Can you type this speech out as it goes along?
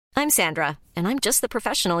I'm Sandra, and I'm just the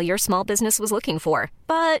professional your small business was looking for.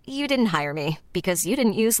 But you didn't hire me because you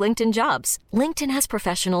didn't use LinkedIn Jobs. LinkedIn has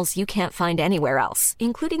professionals you can't find anywhere else,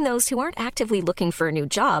 including those who aren't actively looking for a new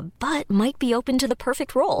job, but might be open to the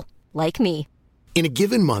perfect role, like me. In a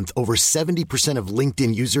given month, over 70% of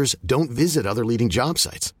LinkedIn users don't visit other leading job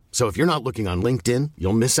sites. So if you're not looking on LinkedIn,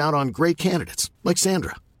 you'll miss out on great candidates like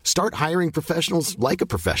Sandra. Start hiring professionals like a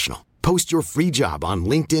professional. Post your free job on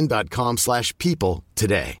linkedin.com/people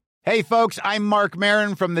today. Hey, folks, I'm Mark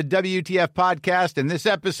Maron from the WTF Podcast, and this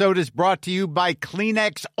episode is brought to you by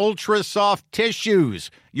Kleenex Ultra Soft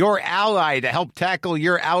Tissues, your ally to help tackle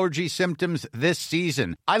your allergy symptoms this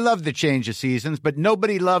season. I love the change of seasons, but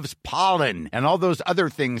nobody loves pollen and all those other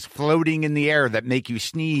things floating in the air that make you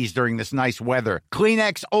sneeze during this nice weather.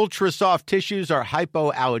 Kleenex Ultra Soft Tissues are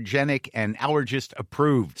hypoallergenic and allergist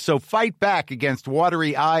approved, so fight back against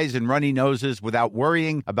watery eyes and runny noses without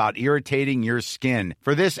worrying about irritating your skin.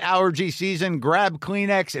 For this allergy season, grab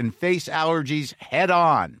Kleenex and face allergies head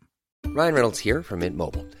on. Ryan Reynolds here from Mint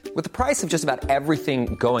Mobile. With the price of just about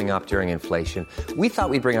everything going up during inflation, we thought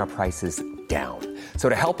we'd bring our prices down. So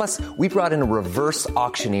to help us, we brought in a reverse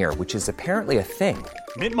auctioneer, which is apparently a thing.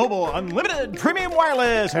 Mint Mobile Unlimited Premium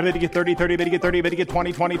Wireless. How to get 30, 30, bit to get 30, bit to get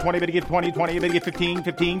 20, 20, 20, bit to get 20, 20, bit to get 15,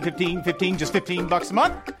 15, 15, 15, just $15 a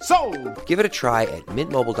month? Sold! Give it a try at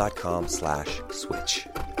mintmobile.com/switch.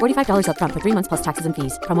 $45 up front for 3 months plus taxes and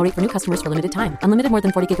fees. Promo rate for new customers for limited time. Unlimited more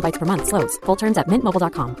than 40 gigabytes per month. Slows full terms at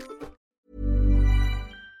mintmobile.com.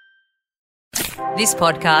 This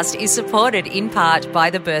podcast is supported in part by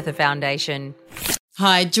the Bertha Foundation.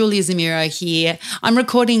 Hi, Julia Zemiro here. I'm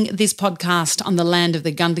recording this podcast on the land of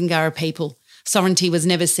the Gundungurra people. Sovereignty was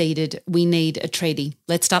never ceded. We need a treaty.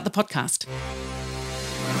 Let's start the podcast.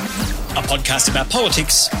 A podcast about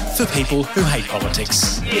politics for people who hate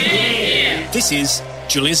politics. Yeah! This is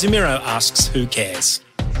Julia Zemiro Asks Who Cares?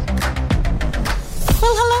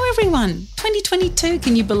 Well, hello everyone. 2022,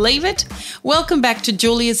 can you believe it? Welcome back to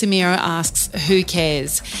Julia Zemiro Asks Who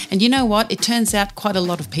Cares? And you know what? It turns out quite a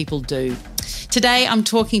lot of people do. Today I'm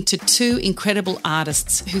talking to two incredible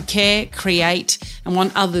artists who care, create and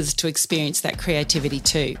want others to experience that creativity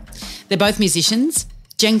too. They're both musicians,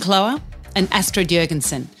 Cloher and Astrid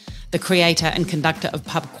Jorgensen, the creator and conductor of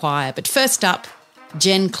Pub Choir. But first up,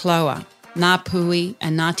 Cloher, Ngāpuhi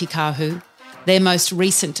and Ngati Kahu. Their most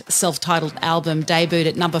recent self-titled album debuted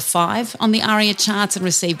at number 5 on the ARIA charts and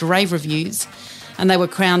received rave reviews, and they were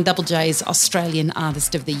crowned Double J's Australian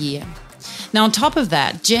Artist of the Year. Now, on top of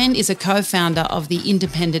that, Jen is a co-founder of the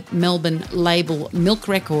independent Melbourne label Milk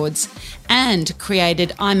Records and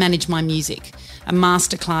created I Manage My Music, a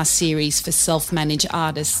masterclass series for self-managed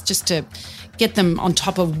artists just to get them on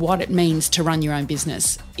top of what it means to run your own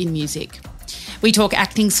business in music. We talk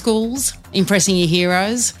acting schools, impressing your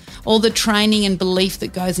heroes, all the training and belief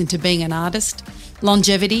that goes into being an artist,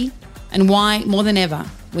 longevity, and why, more than ever,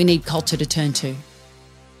 we need culture to turn to.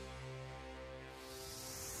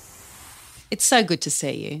 It's so good to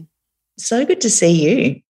see you. So good to see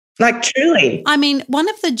you. Like, truly. I mean, one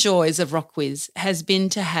of the joys of Rock Whiz has been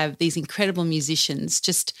to have these incredible musicians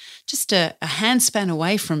just a handspan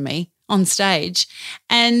away from me on stage.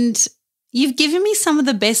 And you've given me some of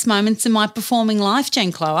the best moments in my performing life,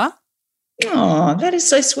 Cloher. Oh, that is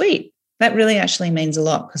so sweet. That really actually means a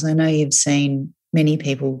lot because I know you've seen many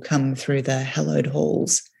people come through the hallowed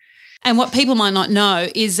halls. And what people might not know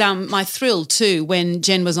is my thrill too when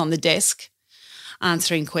Jen was on the desk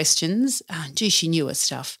answering questions. She knew her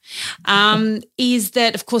stuff. Is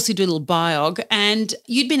that, of course, you do a little biog and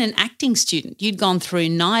you'd been an acting student. You'd gone through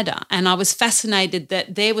NIDA and I was fascinated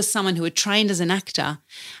that there was someone who had trained as an actor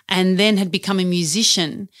and then had become a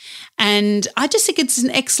musician. And I just think it's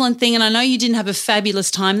an excellent thing. And I know you didn't have a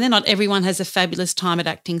fabulous time there. Not everyone has a fabulous time at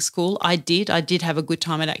acting school. I did have a good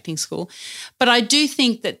time at acting school. But I do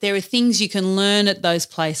think that there are things you can learn at those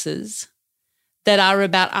places that are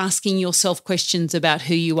about asking yourself questions about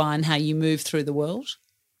who you are and how you move through the world?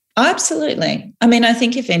 Absolutely. I mean, I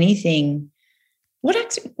think if anything, what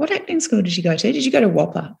acting school did you go to? Did you go to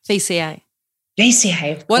Whopper? VCA.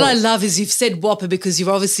 VCA, of course. What I love is you've said Whopper because you're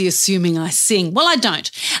obviously assuming I sing. Well, I don't.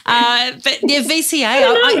 But yeah, VCA.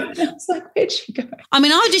 I was like, where'd you go? I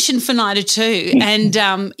mean, I auditioned for NIDA too. And,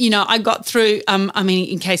 I got through,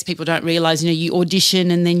 in case people don't realise, you audition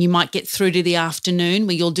and then you might get through to the afternoon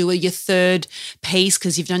where you'll do your third piece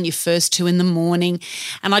because you've done your first 2 in the morning.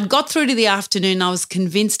 And I'd got through to the afternoon and I was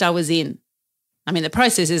convinced I was in. I mean, the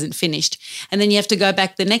process isn't finished. And then you have to go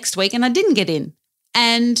back the next week and I didn't get in.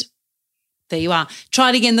 And there you are.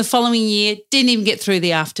 Tried again the following year, didn't even get through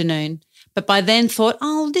the afternoon. But by then thought,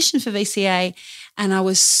 I'll audition for VCA. And I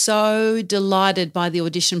was so delighted by the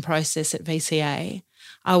audition process at VCA.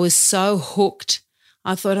 I was so hooked.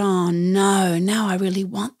 I thought, oh, no, now I really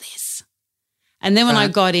want this. And then when I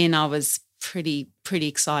got in, I was pretty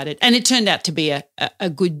excited. And it turned out to be a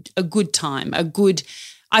good time, I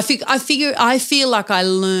feel like I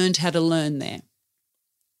learned how to learn there.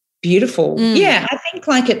 Beautiful. Yeah, I think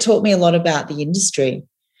like it taught me a lot about the industry,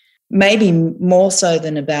 maybe more so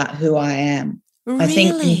than about who I am. Really? I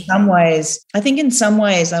think in some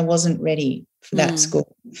ways I wasn't ready for that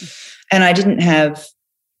school, and I didn't have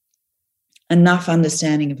enough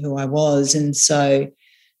understanding of who I was, and so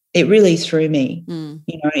it really threw me.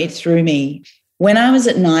 It threw me. When I was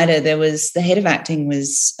at NIDA, the head of acting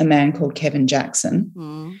was a man called Kevin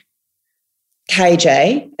Jackson.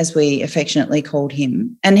 KJ, as we affectionately called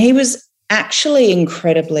him, and he was actually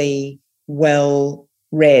incredibly well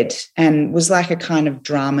read and was like a kind of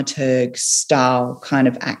dramaturg style kind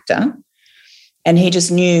of actor, and he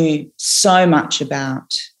just knew so much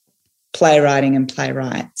about playwriting and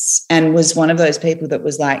playwrights, and was one of those people that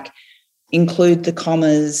was like, include the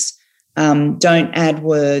commas, don't add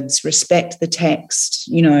words, respect the text,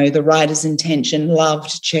 the writer's intention,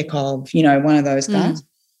 loved Chekhov, one of those guys.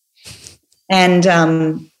 And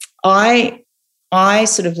I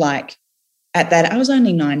sort of like at that, I was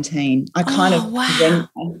only 19. I kind of, wow.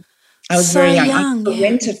 I was So very young.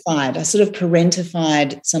 I sort of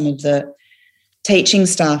parentified some of the teaching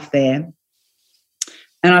staff there.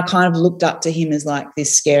 And I kind of looked up to him as like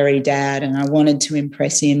this scary dad, and I wanted to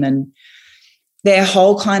impress him. And their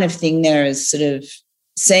whole kind of thing there is sort of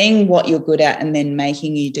seeing what you're good at and then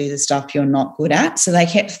making you do the stuff you're not good at. So they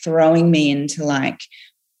kept throwing me into like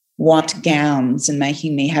white gowns and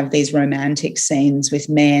making me have these romantic scenes with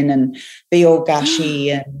men and be all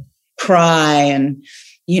gushy and cry and,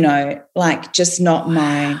 like just not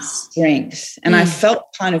my strength. And I felt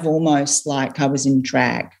kind of almost like I was in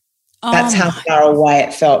drag. That's how far away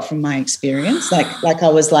it felt from my experience. Like I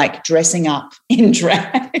was like dressing up in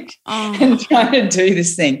drag and trying to do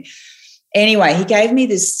this thing. Anyway, he gave me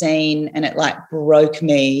this scene and it like broke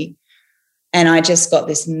me, and I just got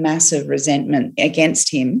this massive resentment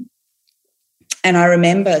against him. And I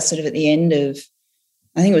remember sort of at the end of,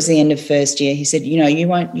 I think it was the end of first year, he said, you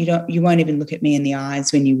won't even look at me in the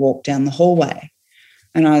eyes when you walk down the hallway.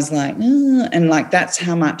 And I was like, and like that's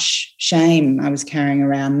how much shame I was carrying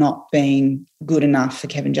around not being good enough for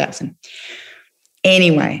Kevin Jackson.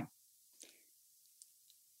 Anyway,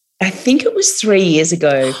 I think it was 4 years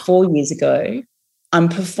ago, I'm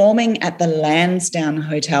performing at the Lansdowne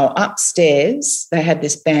Hotel upstairs. They had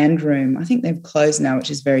this band room. I think they've closed now,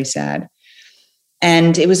 which is very sad.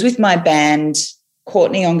 And it was with my band,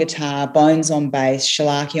 Courtney on guitar, Bones on bass,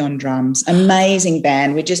 Shalaki on drums. Amazing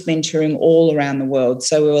band. We'd just been touring all around the world.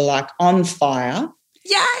 So we were like on fire.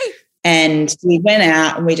 Yay! And we went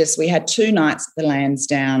out and we had 2 nights at the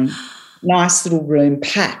Lansdowne, nice little room,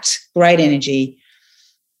 packed, great energy,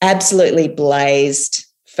 absolutely blazed,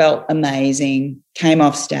 felt amazing, came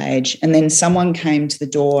off stage. And then someone came to the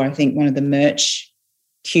door, I think one of the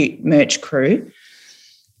cute merch crew,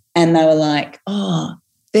 and they were like, oh,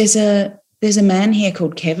 there's a man here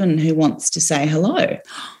called Kevin who wants to say hello.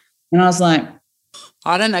 And I was like,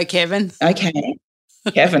 I don't know Kevin. Okay,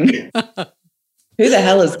 Kevin. Who the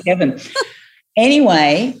hell is Kevin?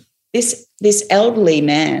 Anyway, this elderly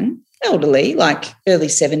man, like early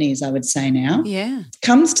 70s, I would say now,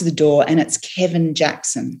 comes to the door, and it's Kevin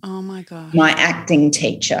Jackson. Oh, my God. My acting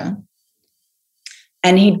teacher.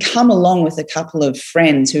 And he'd come along with a couple of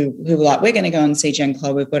friends who were like, we're going to go and see Jen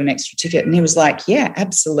Cloher. We've got an extra ticket. And he was like, yeah,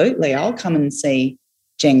 absolutely. I'll come and see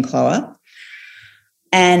Jen Cloher.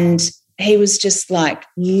 And he was just like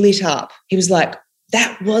lit up. He was like,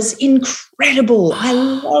 that was incredible. I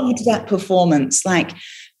loved that performance, like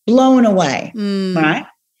blown away, right?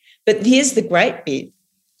 But here's the great bit.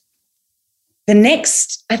 The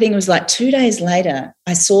next, I think it was like 2 days later,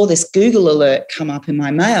 I saw this Google alert come up in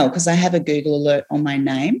my mail, because I have a Google alert on my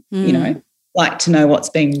name, like to know what's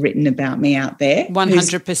being written about me out there.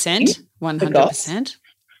 100%. 100%.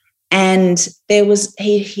 And there was,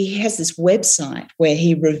 he has this website where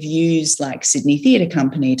he reviews like Sydney Theatre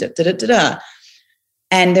Company,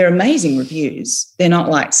 and they're amazing reviews. They're not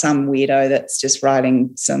like some weirdo that's just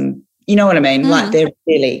writing some, you know what I mean? Like they're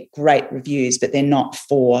really great reviews, but they're not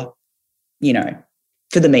for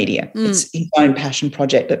the media. It's his own passion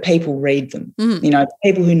project, but people read them.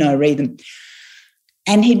 People who know read them.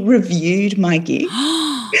 And he'd reviewed my gig.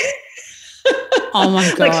 Oh,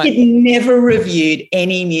 my God. Like he'd never reviewed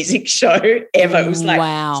any music show ever. It was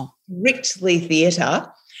like strictly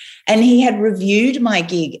theatre. And he had reviewed my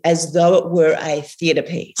gig as though it were a theatre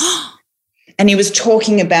piece. And he was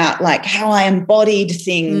talking about like how I embodied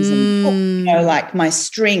things and, like my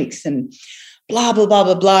strength and blah, blah, blah,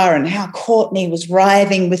 blah, blah, and how Courtney was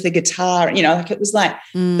writhing with the guitar. You know, like it was like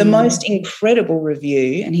the most incredible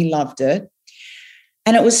review, and he loved it.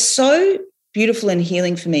 And it was so beautiful and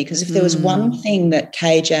healing for me, because if there was one thing that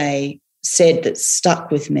KJ said that stuck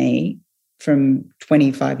with me from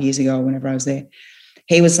 25 years ago, whenever I was there,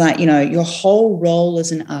 he was like, you know, your whole role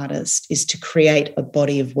as an artist is to create a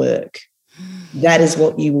body of work. That is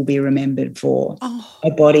what you will be remembered for,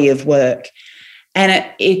 a body of work. And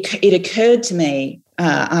it occurred to me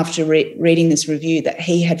after reading this review that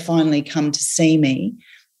he had finally come to see me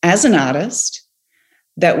as an artist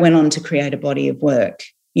that went on to create a body of work.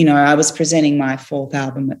 You know, I was presenting my 4th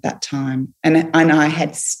album at that time, and I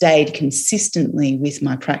had stayed consistently with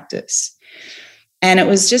my practice. And it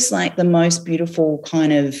was just like the most beautiful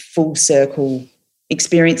kind of full circle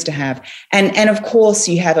experience to have. And of course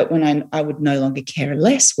you have it when I would no longer care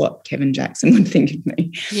less what Kevin Jackson would think of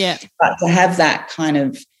me. Yeah. But to have that kind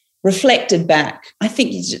of reflected back, I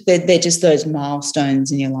think they're just those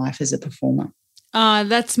milestones in your life as a performer.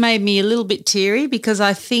 That's made me a little bit teary, because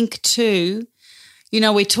I think too, you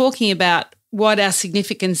know, we're talking about what our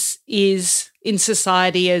significance is in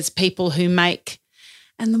society as people who make.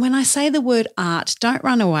 And when I say the word art, don't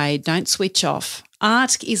run away, don't switch off.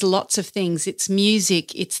 Art is lots of things. It's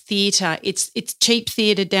music, it's theatre, it's cheap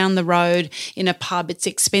theatre down the road in a pub, it's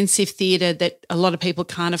expensive theatre that a lot of people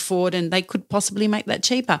can't afford and they could possibly make that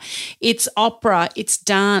cheaper. It's opera, it's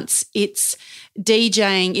dance, it's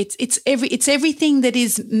DJing, it's everything that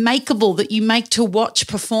is makeable that you make to watch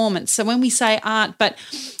performance. So when we say art, but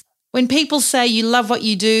when people say you love what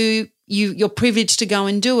you do, you're privileged to go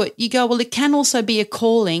and do it, you go, well, it can also be a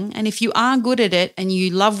calling, and if you are good at it and you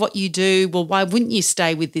love what you do, well, why wouldn't you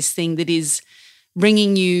stay with this thing that is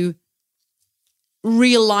bringing you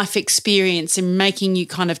real life experience and making you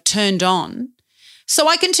kind of turned on? So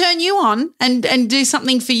I can turn you on and do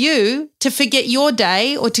something for you to forget your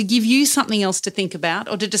day, or to give you something else to think about,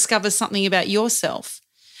 or to discover something about yourself.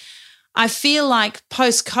 I feel like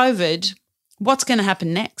post-COVID, what's going to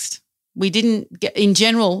happen next? We didn't get, in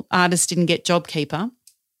general, artists didn't get JobKeeper.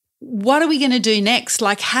 What are we going to do next?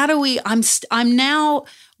 Like, how do we, I'm now,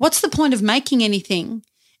 what's the point of making anything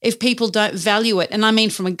if people don't value it? And I mean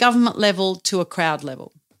from a government level to a crowd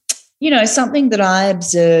level. You know, something that I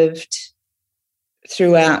observed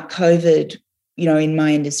throughout COVID, you know, in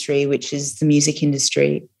my industry, which is the music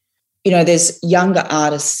industry, you know, there's younger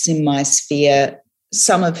artists in my sphere,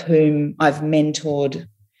 some of whom I've mentored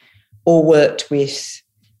or worked with,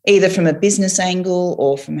 either from a business angle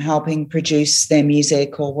or from helping produce their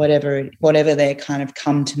music or whatever they kind of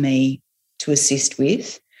come to me to assist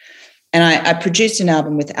with. And I produced an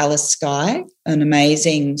album with Alice Skye, an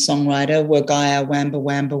amazing songwriter, Wagaya Wamba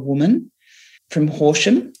Wamba woman from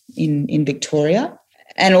Horsham in Victoria.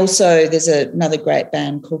 And also there's another great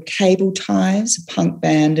band called Cable Ties, a punk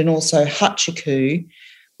band, and also Hutchiku,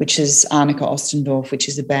 which is Arnika Ostendorf, which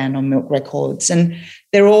is a band on Milk Records. And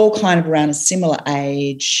they're all kind of around a similar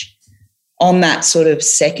age, on that sort of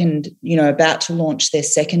second, you know, about to launch their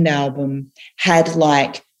second album, had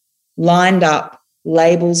like lined up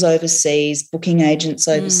labels overseas, booking agents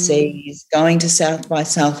overseas, going to South by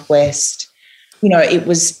Southwest. You know, it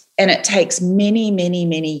was, and it takes many, many,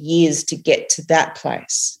 many years to get to that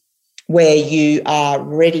place where you are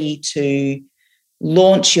ready to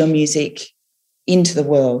launch your music into the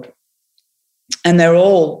world. And they're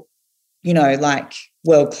all, you know, like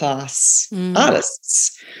world-class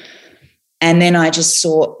artists. And then I just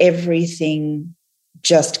saw everything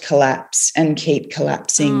just collapse and keep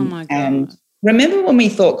collapsing. Oh my God. And remember when we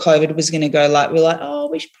thought COVID was going to go, like, we're like, oh,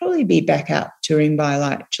 we should probably be back out touring by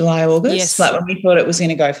like July, August. Yes. Like when we thought it was going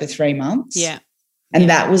to go for 3 months. Yeah. And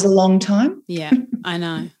that was a long time. Yeah, I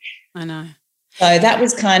know. So that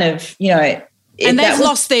was kind of, you know. And they've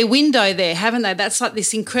lost their window there, haven't they? That's like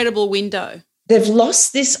this incredible window. They've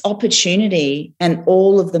lost this opportunity and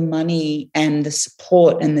all of the money and the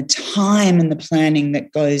support and the time and the planning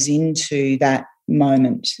that goes into that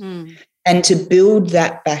moment. And to build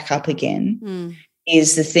that back up again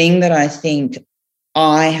is the thing that I think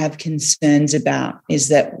I have concerns about, is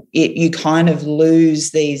that you kind of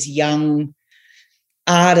lose these young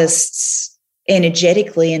artists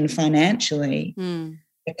energetically and financially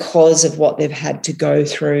because of what they've had to go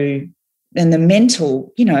through and the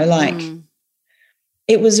mental, you know, like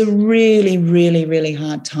it was a really, really, really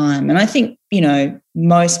hard time. And I think, you know,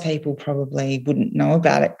 most people probably wouldn't know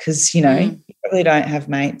about it because, you know, you probably don't have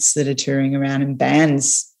mates that are touring around in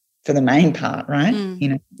bands for the main part, right? You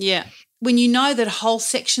know? Yeah. When you know that whole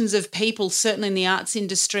sections of people, certainly in the arts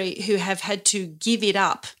industry, who have had to give it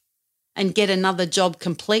up and get another job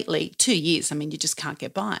completely, 2 years, I mean, you just can't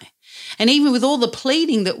get by. And even with all the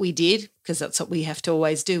pleading that we did, because that's what we have to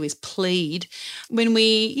always do is plead, when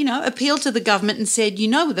we, appealed to the government and said,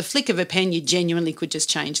 with a flick of a pen, you genuinely could just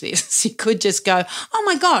change this. You could just go, oh,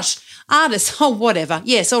 my gosh, artists, oh, whatever.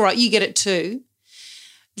 Yes, all right, you get it too.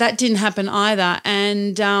 That didn't happen either.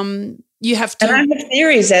 And you have to. And I have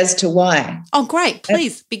theories as to why. Oh, great.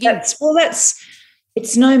 Please begin.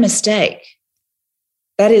 It's no mistake.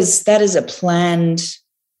 That is a planned.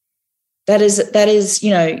 That is,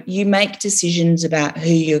 you make decisions about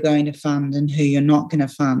who you're going to fund and who you're not going to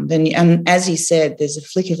fund. And as you said, there's a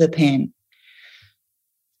flick of a pen.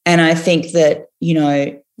 And I think that,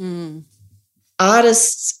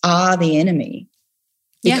 artists are the enemy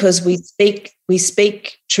because we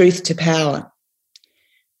speak truth to power.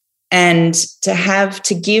 And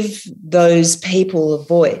to give those people a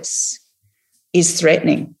voice is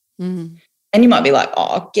threatening. Mm. And you might be like,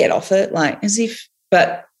 oh, get off it,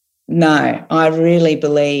 but no, I really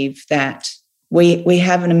believe that we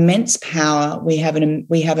have an immense power. We have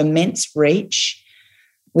immense reach.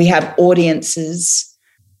 We have audiences.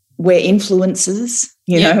 We're influencers,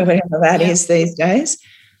 whatever that is these days.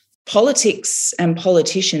 Politics and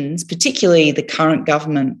politicians, particularly the current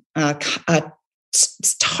government, are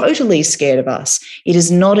totally scared of us. It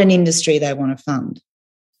is not an industry they want to fund.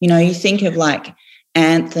 You think of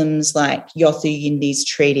anthems like Yothu Yindi's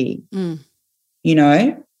Treaty,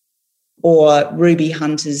 or Ruby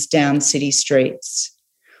Hunter's Down City Streets,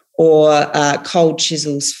 or Cold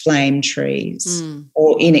Chisel's Flame Trees,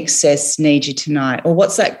 or In Excess Need You Tonight, or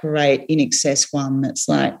what's that great In Excess one that's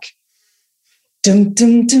like dum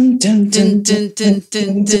dum dum dum dum dum dum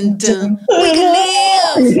dum dum dum. We can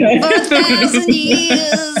live for 1,000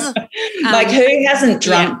 years. Who hasn't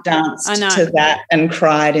drunk danced to that and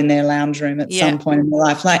cried in their lounge room at some point in their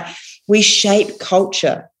life? We shape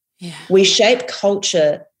culture. Yeah. We shape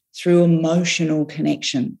culture through emotional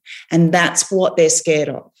connection, and that's what they're scared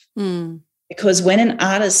of. Because when an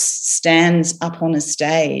artist stands up on a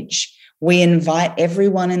stage, we invite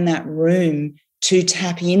everyone in that room to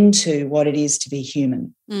tap into what it is to be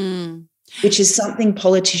human, which is something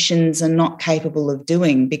politicians are not capable of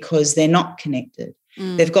doing because they're not connected.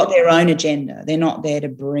 They've got their own agenda. They're not there to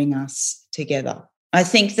bring us together. I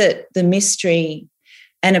think that the mystery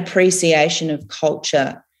and appreciation of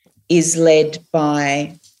culture is led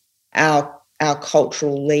by our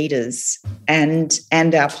cultural leaders and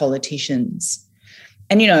our politicians.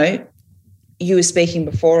 And, you were speaking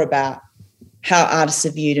before about how artists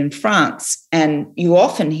are viewed in France, and you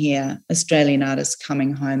often hear Australian artists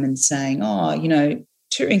coming home and saying,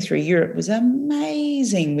 touring through Europe was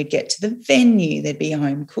amazing. We'd get to the venue, there'd be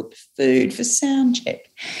home-cooked food for sound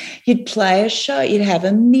check. You'd play a show, you'd have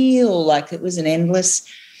a meal, it was an endless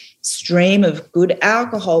stream of good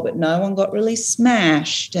alcohol, but no one got really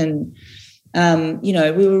smashed. And,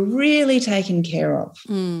 we were really taken care of.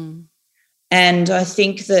 And I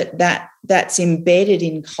think that's embedded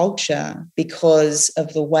in culture because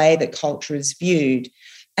of the way that culture is viewed.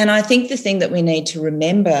 And I think the thing that we need to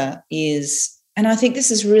remember is, and I think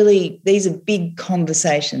these are big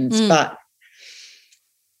conversations, but,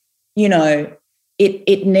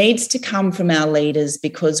 it needs to come from our leaders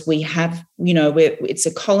because we have, it's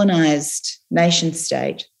a colonised nation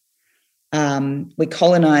state. We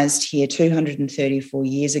colonised here 234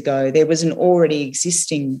 years ago. There was an already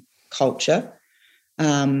existing culture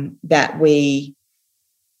that we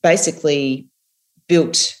basically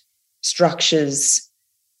built structures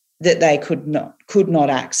that they could not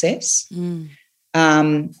access. And,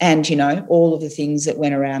 all of the things that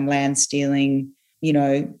went around, land stealing,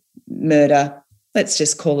 murder, let's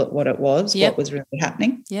just call it what it was, what was really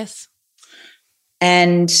happening. Yes.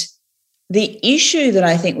 And the issue that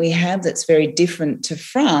I think we have that's very different to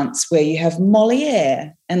France, where you have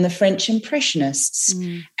Molière and the French Impressionists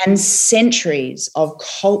and centuries of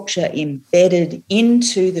culture embedded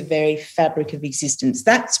into the very fabric of existence.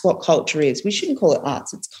 That's what culture is. We shouldn't call it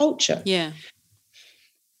arts, it's culture. Yeah.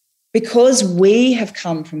 Because we have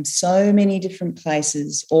come from so many different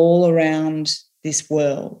places all around this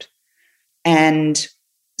world, and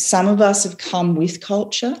some of us have come with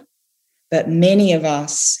culture, but many of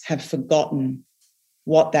us have forgotten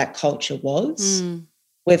what that culture was.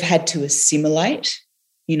 We've had to assimilate,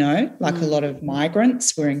 a lot of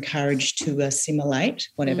migrants were encouraged to assimilate,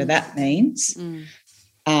 whatever that means.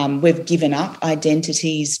 We've given up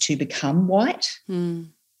identities to become white.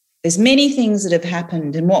 There's many things that have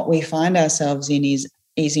happened, and what we find ourselves in is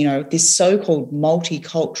this so-called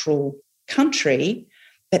multicultural country,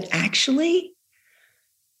 but actually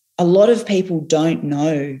a lot of people don't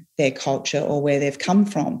know their culture or where they've come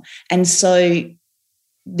from. And so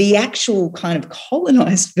the actual kind of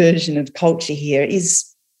colonised version of culture here is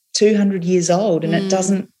 200 years old and it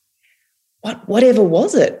doesn't, whatever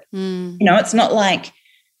was it? You know, it's not like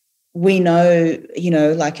we know, you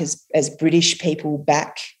know, like as British people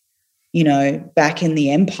back in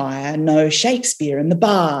the empire, know Shakespeare and the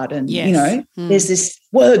Bard and, you know, there's this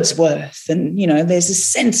Wordsworth and, you know, there's a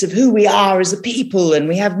sense of who we are as a people and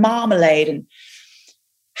we have marmalade. And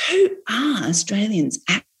who are Australians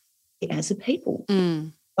actually as a people?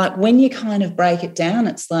 Like when you kind of break it down,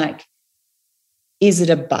 it's like, is it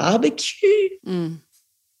a barbecue?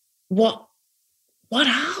 What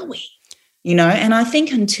are we? You know, and I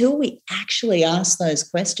think until we actually ask those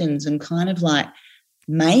questions and kind of like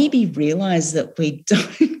maybe realise that we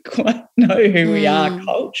don't quite know who we are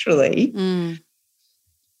culturally,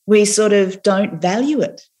 we sort of don't value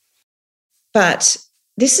it. But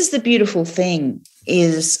this is the beautiful thing,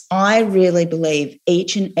 is I really believe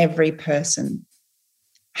each and every person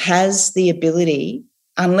has the ability,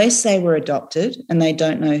 unless they were adopted and they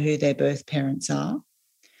don't know who their birth parents are,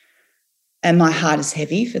 and my heart is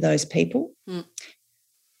heavy for those people,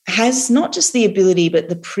 has not just the ability but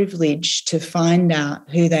the privilege to find out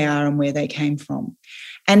who they are and where they came from.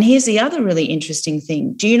 And here's the other really interesting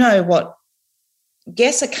thing. Do you know what?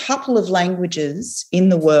 Guess a couple of languages in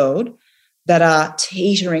the world that are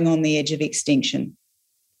teetering on the edge of extinction.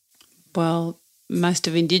 Well, most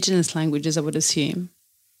of Indigenous languages, I would assume.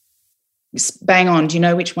 Bang on. Do you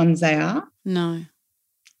know which ones they are? No.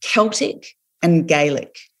 Celtic and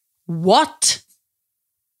Gaelic. What?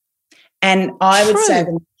 And I would say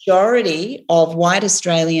the majority of white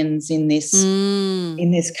Australians in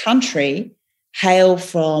this country hail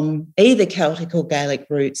from either Celtic or Gaelic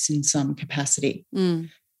roots in some capacity.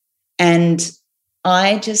 And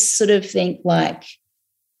I just sort of think like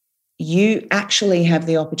you actually have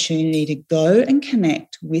the opportunity to go and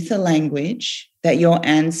connect with a language that your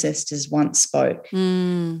ancestors once spoke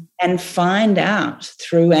and find out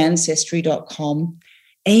through ancestry.com,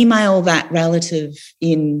 email that relative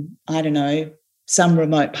in, I don't know, some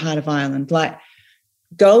remote part of Ireland. Like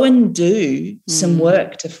go and do some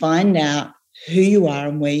work to find out who you are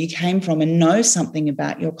and where you came from and know something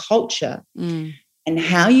about your culture and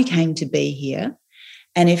how you came to be here.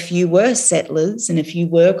 And if you were settlers and if you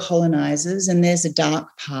were colonisers and there's a dark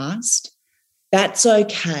past, that's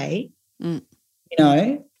okay. You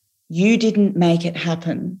know, you didn't make it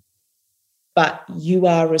happen, but you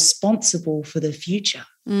are responsible for the future.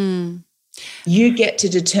 You get to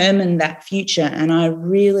determine that future. And I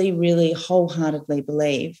really, really wholeheartedly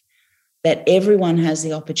believe that everyone has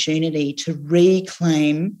the opportunity to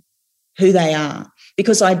reclaim who they are,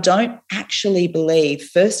 because I don't actually believe,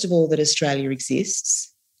 first of all, that Australia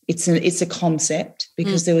exists. It's a concept,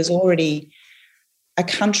 because there was already a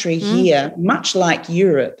country here, much like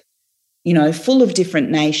Europe, you know, full of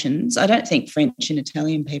different nations. I don't think French and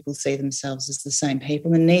Italian people see themselves as the same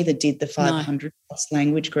people, and neither did the 500 plus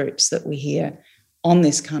language groups that we hear on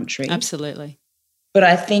this country. Absolutely. But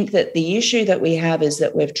I think that the issue that we have is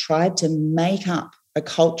that we've tried to make up a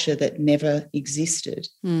culture that never existed.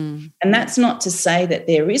 And that's not to say that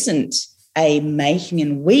there isn't a making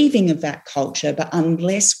and weaving of that culture, but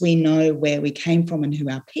unless we know where we came from and who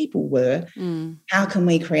our people were, how can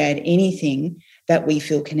we create anything that we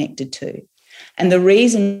feel connected to? And the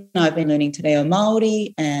reason I've been learning Te Reo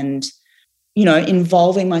Māori and, you know,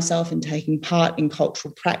 involving myself and taking part in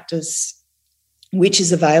cultural practice, which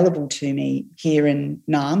is available to me here in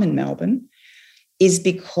Naarm in Melbourne, is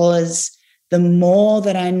because the more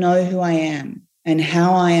that I know who I am and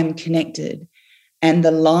how I am connected and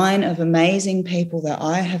the line of amazing people that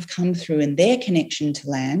I have come through and their connection to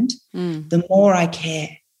land, the more I care.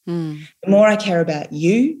 The more I care about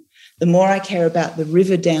you, the more I care about the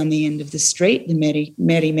river down the end of the street, the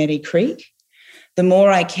Meri Creek, the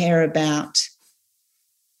more I care about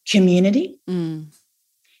community.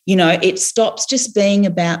 You know, it stops just being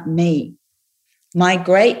about me. My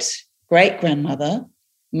great-great-grandmother,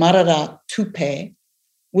 Marara Tupe,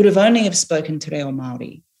 would have only have spoken Te Reo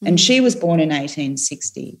Māori, and she was born in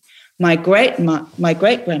 1860. My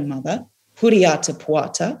great-grandmother, Huriata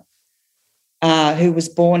Puata, who was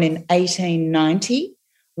born in 1890,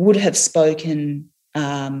 would have spoken Te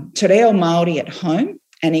Reo Māori at home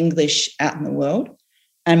and English out in the world.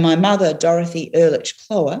 And my mother, Dorothy Ehrlich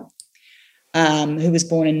Cloher, who was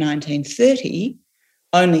born in 1930,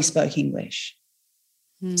 only spoke English.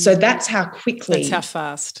 So that's how quickly, that's how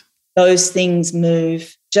fast those things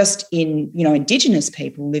move just in, you know, Indigenous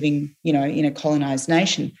people living, you know, in a colonised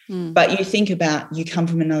nation. But you think about, you come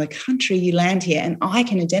from another country, you land here, and I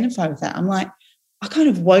can identify with that. I'm like, I kind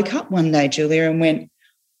of woke up one day, Julia, and went,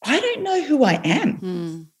 I don't know who I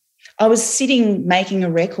am. I was sitting making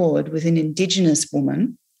a record with an Indigenous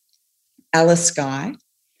woman, Alice Guy,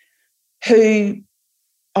 who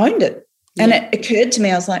owned it. And it occurred to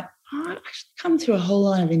me, I was like, I've actually come through a whole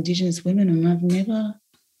line of Indigenous women, and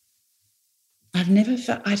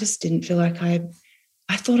I just didn't feel like I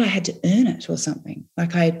thought I had to earn it or something.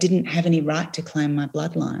 Like I didn't have any right to claim my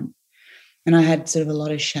bloodline. And I had sort of a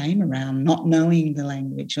lot of shame around not knowing the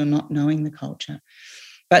language or not knowing the culture.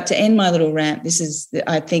 But to end my little rant, this is,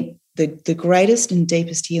 I think, the greatest and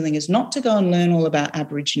deepest healing is not to go and learn all about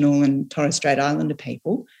Aboriginal and Torres Strait Islander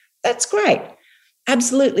people. That's great.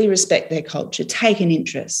 Absolutely respect their culture. Take an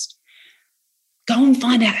interest. Go and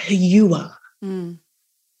find out who you are. Mm.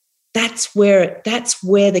 That's where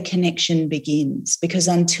the connection begins, because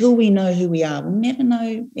until we know who we are, we'll never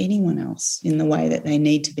know anyone else in the way that they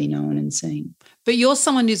need to be known and seen. But you're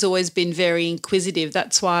someone who's always been very inquisitive.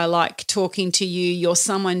 That's why I like talking to you. You're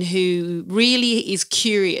someone who really is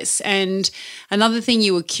curious. And another thing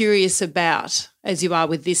you were curious about, as you are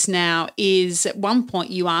with this now, is at one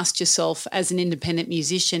point you asked yourself as an independent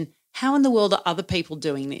musician, how in the world are other people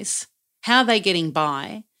doing this? How are they getting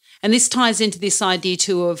by? And this ties into this idea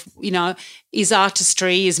too of, is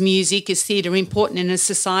artistry, is music, is theatre important in a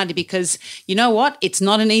society? Because you know what? It's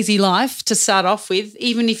not an easy life to start off with.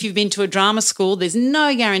 Even if you've been to a drama school, there's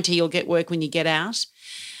no guarantee you'll get work when you get out.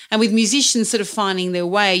 And with musicians sort of finding their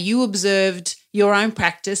way, you observed your own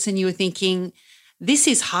practice and you were thinking, this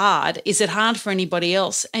is hard. Is it hard for anybody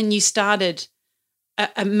else? And you started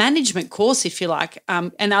a management course, if you like,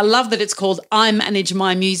 and I love that it's called I Manage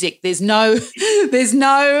My Music. There's no you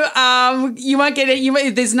won't get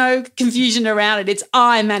it. There's no confusion around it. It's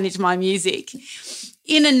I Manage My Music.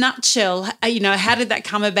 In a nutshell, how did that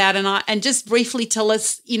come about? And just briefly tell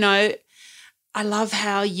us, I love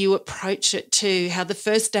how you approach it too. How the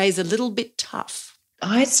first day is a little bit tough.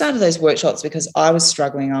 I started those workshops because I was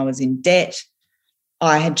struggling. I was in debt.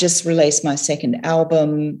 I had just released my second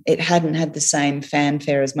album. It hadn't had the same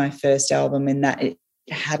fanfare as my first album in that it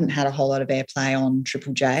hadn't had a whole lot of airplay on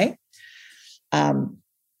Triple J.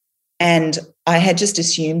 And I had just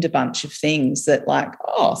assumed a bunch of things that like,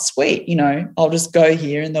 oh, sweet, I'll just go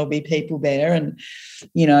here and there'll be people there and,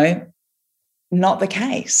 not the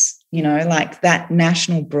case. Like that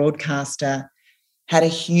national broadcaster had a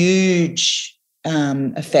huge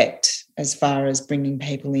effect as far as bringing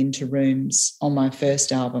people into rooms on my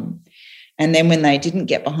first album. And then when they didn't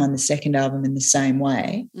get behind the second album in the same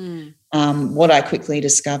way, what I quickly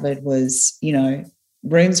discovered was,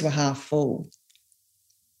 rooms were half full.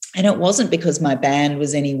 And it wasn't because my band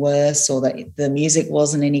was any worse or that the music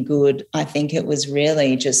wasn't any good. I think it was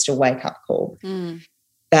really just a wake-up call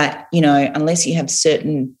that, unless you have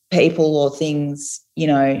certain people or things,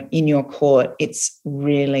 in your court, it's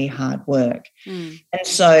really hard work. And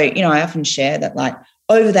so, I often share that like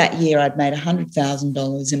over that year I'd made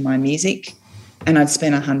 $100,000 in my music and I'd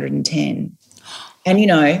spent 110.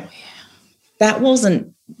 And, that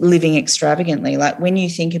wasn't living extravagantly. Like when you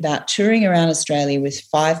think about touring around Australia with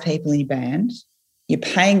 5 people in your band, you're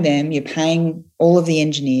paying them, you're paying all of the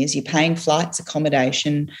engineers, you're paying flights,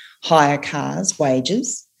 accommodation, hire cars,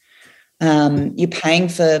 wages. You're paying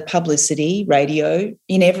for publicity, radio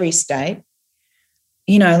in every state,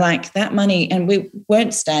 like that money. And we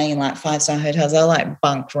weren't staying in like 5-star hotels. They were like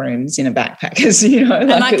bunk rooms in a backpackers, Like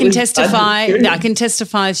and I can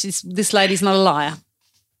testify this lady's not a liar.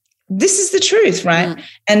 This is the truth, right?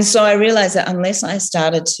 And so I realised that unless I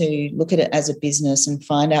started to look at it as a business and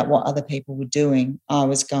find out what other people were doing, I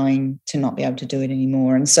was going to not be able to do it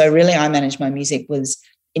anymore. And so really I Manage My Music was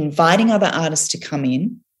inviting other artists to come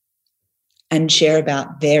in and share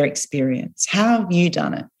about their experience. How have you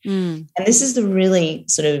done it? And this is the really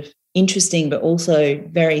sort of interesting but also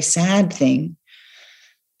very sad thing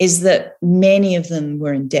is that many of them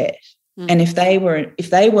were in debt. And if they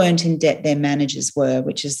weren't in debt, their managers were,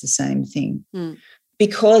 which is the same thing.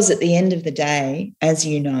 Because at the end of the day, as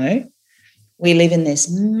you know, we live in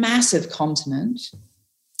this massive continent.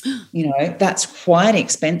 That's quite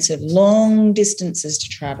expensive, long distances to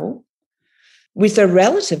travel, with a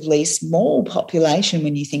relatively small population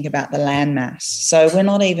when you think about the landmass. So we're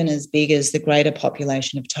not even as big as the greater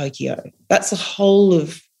population of Tokyo. That's the whole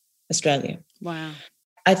of Australia. Wow.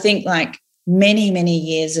 I think like many, many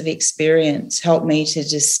years of experience helped me to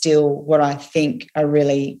distill what I think are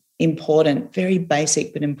really important, very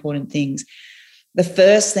basic but important things. The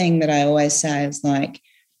first thing that I always say is like,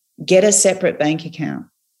 get a separate bank account.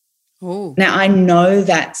 Ooh. Now, I know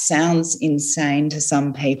that sounds insane to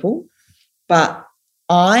some people, but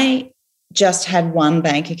I just had one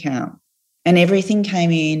bank account and everything came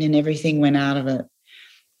in and everything went out of it.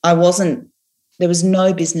 There was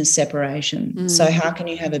no business separation. So how can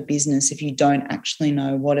you have a business if you don't actually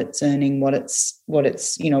know what it's earning, what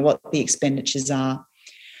the expenditures are?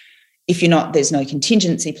 if there's no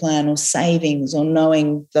contingency plan or savings or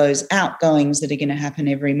knowing those outgoings that are going to happen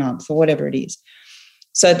every month or whatever it is.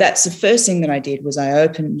 So that's the first thing that I did was I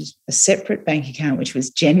opened a separate bank account, which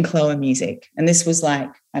was Cloher Music. And this was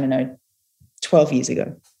 12 years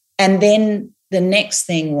ago. And then the next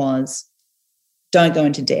thing was don't go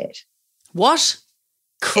into debt. What?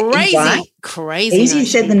 Crazy. Right? Crazy. Easier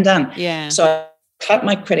said than done. Yeah. So I cut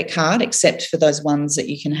my credit card, except for those ones that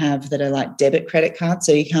you can have that are like debit credit cards,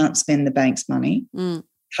 so you can't spend the bank's money.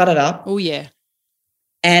 Cut it up. Oh, yeah.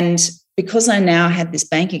 And because I now had this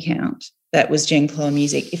bank account that was Cloher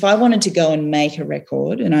Music, if I wanted to go and make a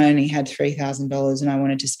record and I only had $3,000 and I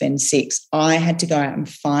wanted to spend $6,000, I had to go out and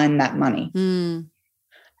find that money.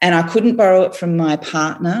 And I couldn't borrow it from my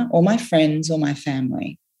partner or my friends or my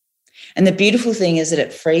family. And the beautiful thing is that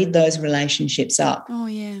it freed those relationships up. Oh,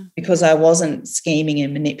 yeah. Because I wasn't scheming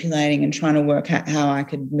and manipulating and trying to work out how I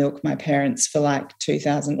could milk my parents for like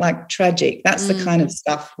 $2,000, like tragic. That's the kind of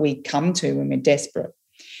stuff we come to when we're desperate.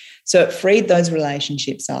 So it freed those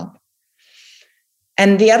relationships up.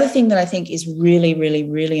 And the other thing that I think is really, really,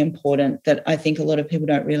 really important that I think a lot of people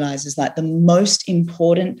don't realize is like the most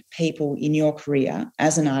important people in your career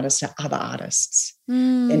as an artist are other artists.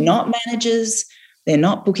 They're not managers. They're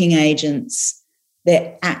not booking agents.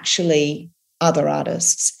 They're actually other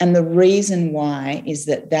artists. And the reason why is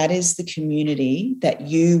that is the community that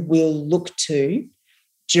you will look to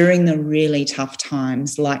during the really tough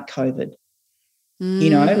times like COVID.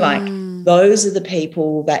 You know, like those are the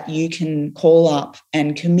people that you can call up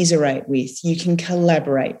and commiserate with, you can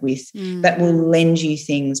collaborate with, that will lend you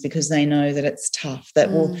things because they know that it's tough,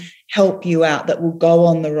 that will help you out, that will go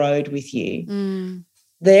on the road with you.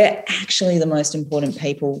 They're actually the most important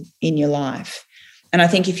people in your life. And I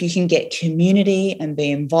think if you can get community and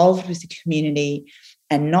be involved with the community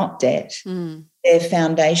and not debt, they're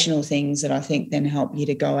foundational things that I think then help you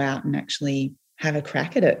to go out and actually have a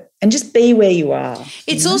crack at it and just be where you are.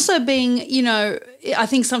 It's also being, I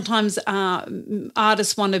think sometimes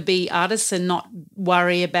artists want to be artists and not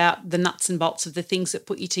worry about the nuts and bolts of the things that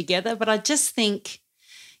put you together. But I just think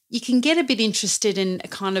you can get a bit interested and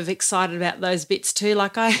kind of excited about those bits too.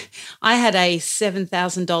 Like I had a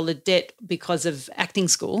 $7,000 debt because of acting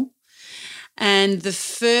school. And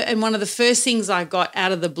one of the first things I got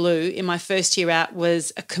out of the blue in my first year out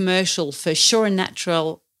was a commercial for Sure and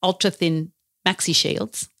Natural ultra thin maxi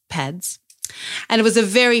shields, pads. And it was a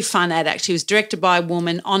very fun ad, actually. It was directed by a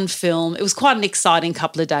woman on film. It was quite an exciting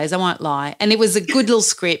couple of days, I won't lie. And it was a good little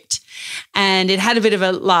script and it had a bit of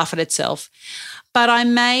a laugh at itself. But I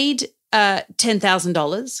made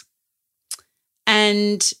 $10,000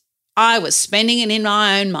 and I was spending it in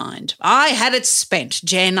my own mind. I had it spent,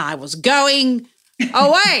 Jen. I was going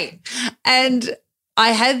away. And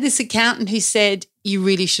I had this accountant who said, you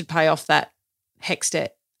really should pay off that HECS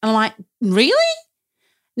debt. And I'm like, really?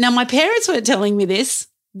 Now, my parents weren't telling me this.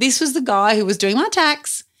 This was the guy who was doing my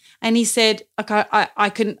tax. And he said, okay,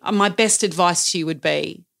 my best advice to you would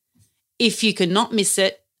be if you can not miss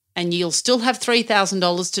it and you'll still have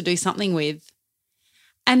 $3,000 to do something with.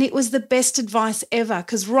 And it was the best advice ever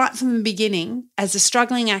because right from the beginning, as a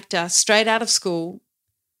struggling actor straight out of school,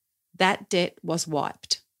 that debt was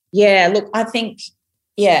wiped. Yeah, look, I think,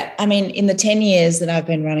 I mean, in the 10 years that I've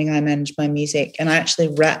been running, I managed my music and I actually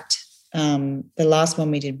wrapped, the last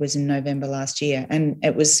one we did was in November last year and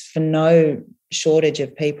it was for no shortage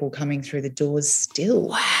of people coming through the doors still.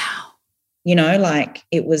 Wow. You know, like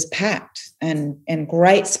it was packed and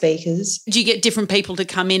great speakers. Did you get different people to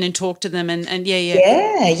come in and talk to them and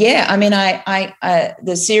Yeah. I mean, I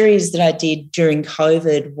the series that I did during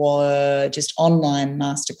COVID were just online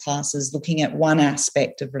masterclasses looking at one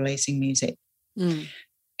aspect of releasing music.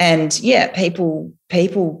 And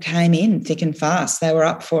people came in thick and fast. They were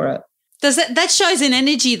up for it. Does that shows an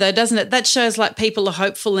energy though, doesn't it? That shows like people are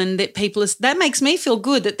hopeful and that that makes me feel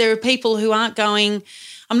good that there are people who aren't going,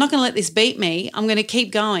 I'm not going to let this beat me. I'm going to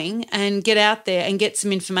keep going and get out there and get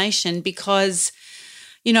some information because,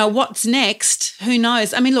 what's next? Who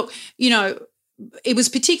knows? I mean, look, it was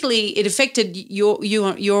it affected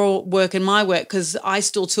your work and my work because I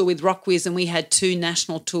still tour with Rockwiz and we had 2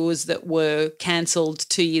 national tours that were cancelled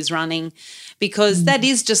 2 years running because that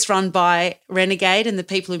is just run by Renegade and the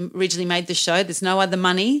people who originally made the show. There's no other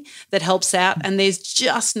money that helps out and there's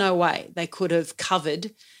just no way they could have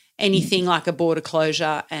covered anything like a border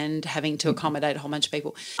closure and having to accommodate a whole bunch of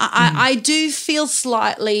people. I do feel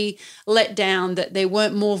slightly let down that there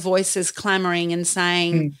weren't more voices clamouring and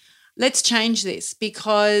saying, let's change this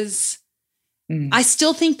because I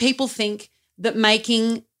still think people think that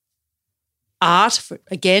making art,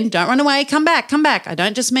 again, don't run away, come back. I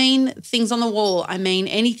don't just mean things on the wall. I mean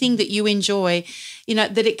anything that you enjoy,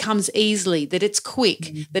 that it comes easily, that it's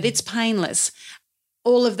quick, that it's painless.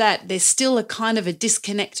 All of that, there's still a kind of a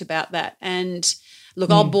disconnect about that. And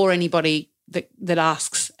look, I'll bore anybody that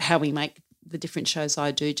asks how we make the different shows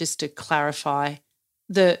I do, just to clarify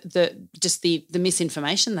the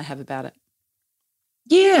misinformation they have about it.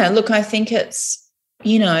 Yeah, look, I think it's,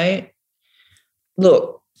 look,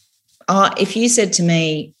 if you said to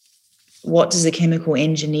me, what does a chemical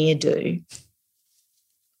engineer do?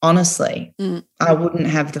 Honestly, I wouldn't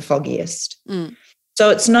have the foggiest. So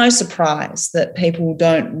it's no surprise that people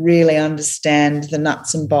don't really understand the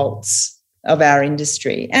nuts and bolts of our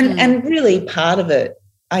industry. And really part of it,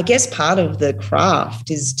 I guess part of the craft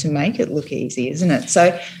is to make it look easy, isn't it?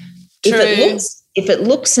 So if it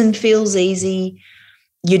looks and feels easy,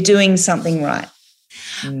 you're doing something right.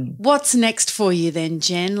 What's next for you then,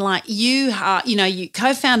 Jen? Like you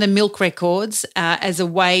co-founded Milk Records as a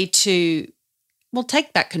way to,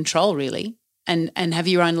 take back control really and have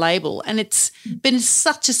your own label. And it's been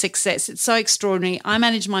such a success. It's so extraordinary. I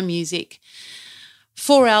manage my music.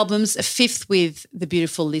 4 albums, a 5th with the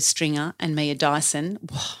beautiful Liz Stringer and Mia Dyson.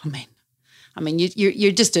 I mean,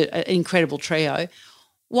 you're just an incredible trio.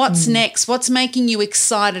 What's next? What's making you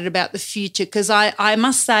excited about the future? Because I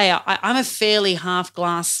must say I'm a fairly half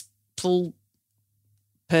glass full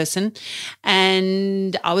person,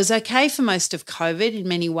 and I was okay for most of COVID in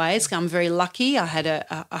many ways. I'm very lucky. I had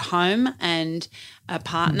a home and a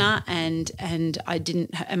partner, and I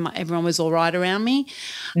didn't. And everyone was all right around me.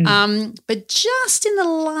 But just in the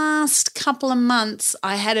last couple of months,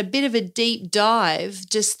 I had a bit of a deep dive,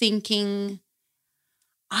 just thinking,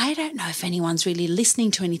 I don't know if anyone's really listening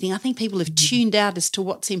to anything. I think people have tuned out as to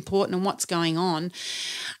what's important and what's going on,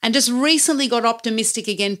 and just recently got optimistic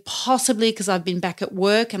again, possibly because I've been back at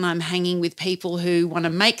work and I'm hanging with people who want to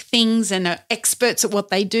make things and are experts at what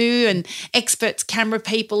they do, and experts, camera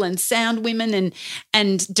people and sound women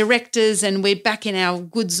and directors, and we're back in our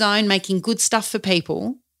good zone making good stuff for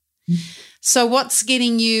people. So what's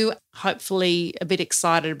getting you hopefully a bit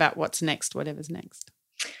excited about what's next, whatever's next?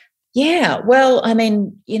 Yeah, well, I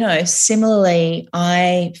mean, similarly,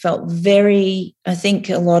 I think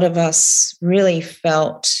a lot of us really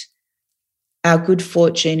felt our good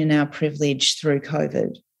fortune and our privilege through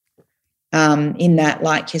COVID. In that,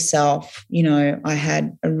 like yourself, I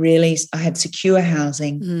had secure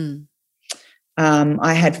housing.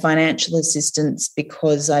 I had financial assistance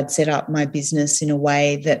because I'd set up my business in a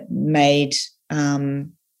way that made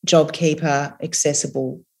JobKeeper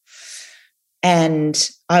accessible. And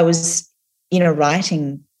I was in a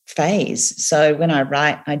writing phase. So when I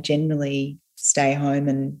write, I generally stay home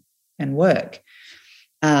and work.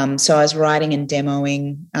 So I was writing and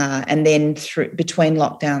demoing, and then between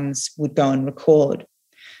lockdowns would go and record.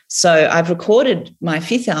 So I've recorded my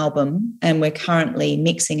 5th album and we're currently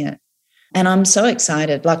mixing it. And I'm so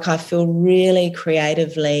excited. Like I feel really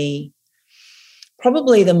creatively,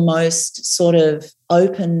 probably the most sort of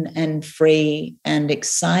open and free and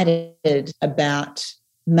excited about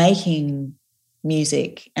making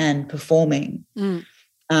music and performing.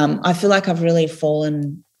 I feel like I've really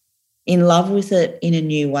fallen in love with it in a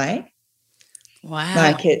new way.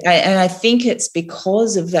 Wow. And I think it's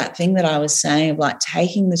because of that thing that I was saying of like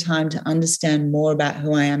taking the time to understand more about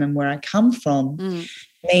who I am and where I come from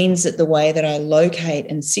means that the way that I locate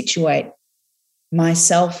and situate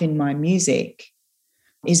myself in my music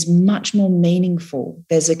is much more meaningful.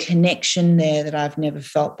 There's a connection there that I've never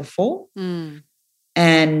felt before.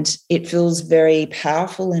 And it feels very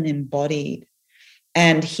powerful and embodied.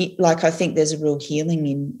 And I think there's a real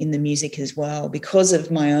healing in the music as well because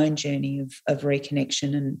of my own journey of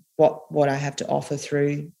reconnection and what I have to offer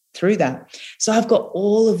through that. So I've got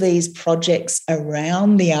all of these projects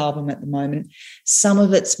around the album at the moment. Some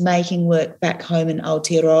of it's making work back home in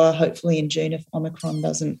Aotearoa, hopefully in June if Omicron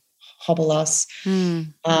doesn't hobble us,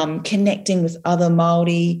 connecting with other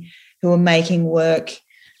Māori who are making work,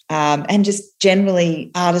 and just generally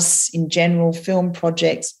artists in general, film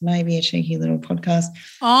projects, maybe a cheeky little podcast.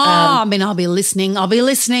 I'll be listening.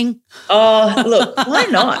 Oh, look, why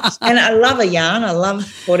not? And I love a yarn. I love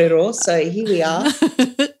kōrero, so here we are.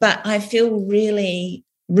 But I feel really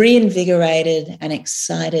reinvigorated and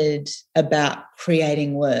excited about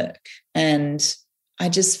creating work, and I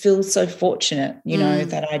just feel so fortunate,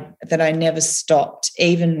 that I never stopped,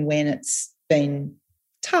 even when it's been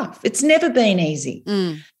tough. It's never been easy.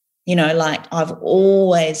 Like I've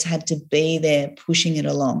always had to be there pushing it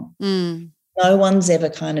along. No one's ever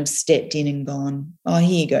kind of stepped in and gone, oh,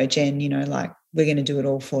 here you go, Jen, like we're going to do it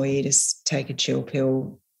all for you. Just take a chill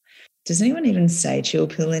pill. does anyone even say chill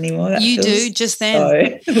pill anymore? That you do just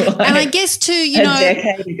then. So, and I guess too, a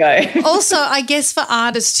decade ago. Also, I guess for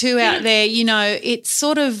artists too out there, it's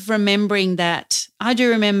sort of remembering that. I do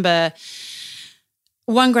remember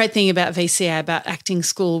one great thing about VCA, about acting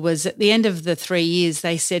school, was at the end of the 3 years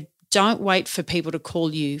they said, don't wait for people to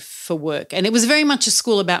call you for work. And it was very much a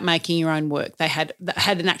school about making your own work. They had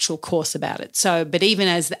an actual course about it. So, but even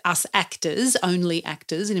as us actors, only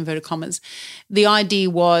actors in inverted commas, the idea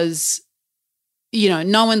was,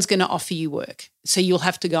 no one's going to offer you work. So you'll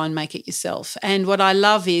have to go and make it yourself. And what I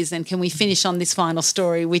love is, and can we finish on this final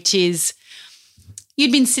story, which is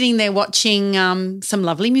you'd been sitting there watching some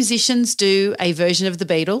lovely musicians do a version of the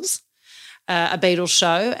Beatles, a Beatles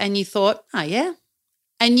show, and you thought, oh, yeah.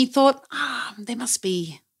 And you thought, there must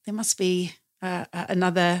be an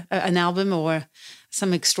album or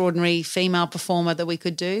some extraordinary female performer that we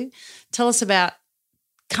could do. Tell us about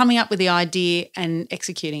coming up with the idea and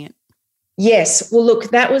executing it. Yes. Well,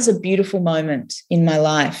 look, that was a beautiful moment in my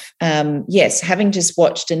life. Yes, having just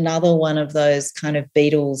watched another one of those kind of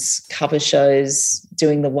Beatles cover shows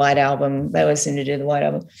doing the White Album. They always seem to do the White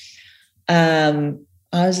Album.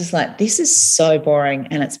 I was just like, this is so boring,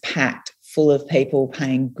 and it's packed full of people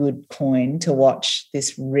paying good coin to watch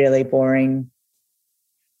this really boring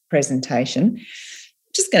presentation.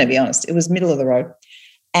 Just going to be honest, it was middle of the road.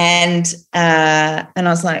 And I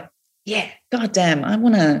was like, yeah, goddamn, I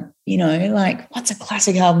want to, what's a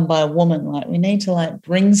classic album by a woman? Like, we need to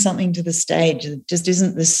bring something to the stage that just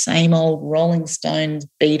isn't the same old Rolling Stones,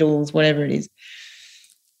 Beatles, whatever it is.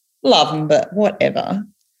 Love them, but whatever.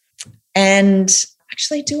 And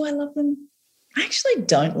actually, do I love them? I actually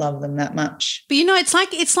don't love them that much. But,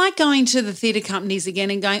 it's like going to the theatre companies again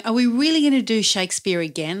and going, are we really going to do Shakespeare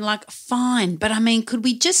again? Like, fine. But, I mean, could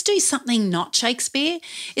we just do something not Shakespeare?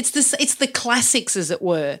 It's the classics, as it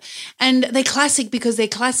were. And they're classic because they're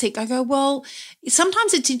classic. I go, well,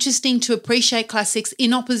 sometimes it's interesting to appreciate classics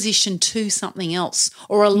in opposition to something else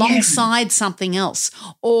or alongside something else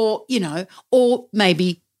or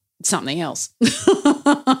maybe something else.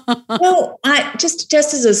 Well, I just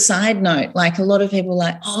as a side note, like a lot of people are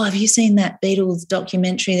like, oh, have you seen that Beatles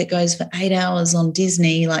documentary that goes for 8 hours on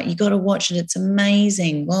Disney? Like, you got to watch it. It's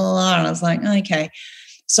amazing. Blah, blah, blah. And I was like, okay.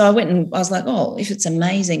 So I went and I was like, oh, if it's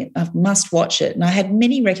amazing, I must watch it. And I had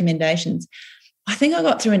many recommendations. I think I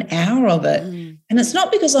got through an hour of it. And it's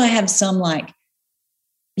not because I have some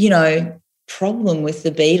problem with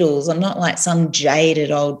the Beatles. I'm not like some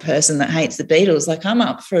jaded old person that hates the Beatles. Like, I'm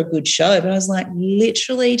up for a good show, but I was like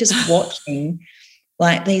literally just watching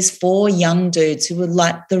like these 4 young dudes who were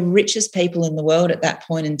like the richest people in the world at that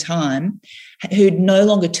point in time, who'd no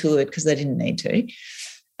longer toured because they didn't need to,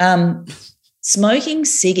 smoking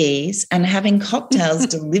ciggies and having cocktails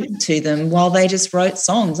delivered to them while they just wrote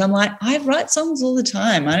songs. I'm like, I write songs all the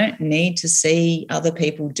time. I don't need to see other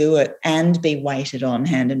people do it and be waited on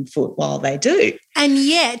hand and foot while they do. And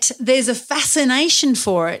yet there's a fascination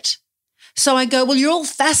for it. So I go, well, you're all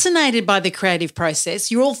fascinated by the creative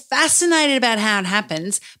process. You're all fascinated about how it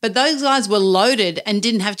happens, but those guys were loaded and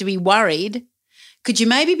didn't have to be worried. Could you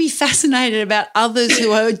maybe be fascinated about others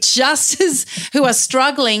who are who are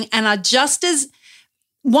struggling and are just as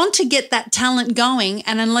want to get that talent going,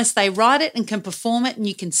 and unless they write it and can perform it and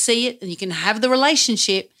you can see it and you can have the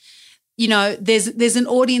relationship, there's an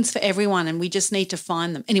audience for everyone, and we just need to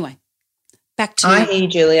find them. Anyway, back to I hear you,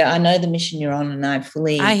 Julia. I know the mission you're on, and I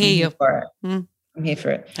hear you for it. I'm here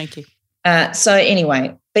for it. Thank you. So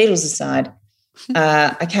anyway, Beatles aside,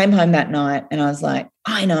 I came home that night and I was like,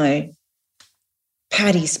 I know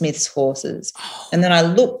Patti Smith's Horses. And then I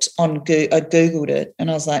looked on I Googled it and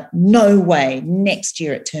I was like, no way, next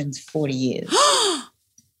year it turns 40 years. I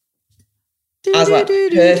was like,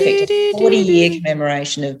 perfect, 40-year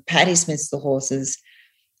commemoration of Patti Smith's The Horses.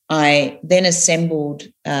 I then assembled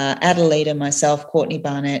Adelita, myself, Courtney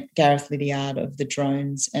Barnett, Gareth Lydiard of The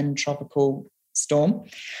Drones and Tropical Storm,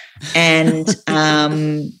 and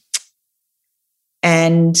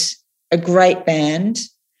a great band.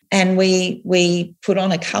 And we put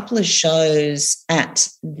on a couple of shows at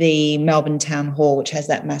the Melbourne Town Hall, which has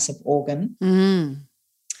that massive organ.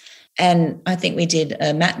 And I think we did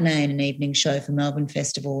a matinee and an evening show for Melbourne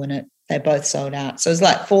Festival, and they both sold out. So it was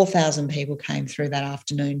like 4,000 people came through that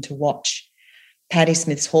afternoon to watch Patti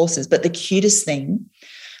Smith's Horses. But the cutest thing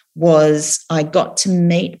was I got to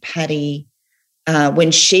meet Patti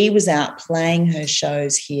when she was out playing her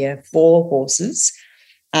shows here for Horses.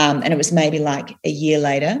 And it was maybe like a year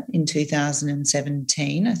later in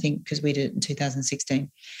 2017, I think, because we did it in 2016.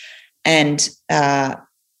 And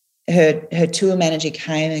her tour manager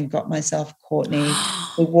came and got myself Courtney.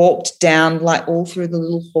 We walked down like all through the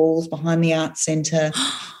little halls behind the art centre.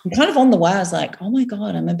 And kind of on the way, I was like, oh my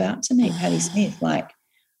God, I'm about to meet Patti Smith. Like,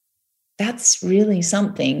 that's really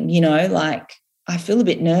something, you know, like I feel a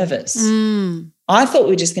bit nervous. I thought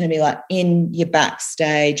we were just going to be like in your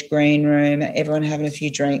backstage green room, everyone having a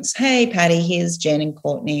few drinks. Hey, Patti, here's Jen and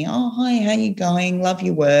Courtney. Oh, hi, how you going? Love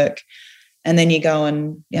your work. And then you go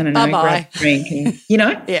and, I don't know, grab a drink and, you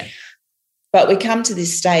know. Yeah. But we come to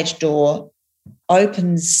this stage door,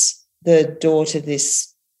 opens the door to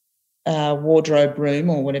this wardrobe room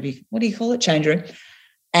or what do you call it, change room,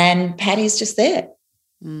 and Patty's just there,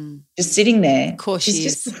 just sitting there. Of course She's she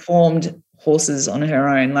just is. performed Horses on her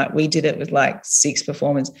own. Like we did it with like 6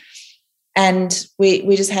 performers. And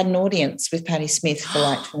we just had an audience with Patti Smith for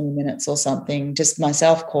like 20 minutes or something, just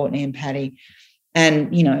myself, Courtney and Patti.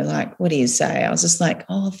 And, you know, like, what do you say? I was just like,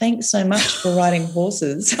 oh, thanks so much for riding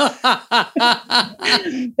horses. But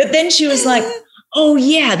then she was like, oh,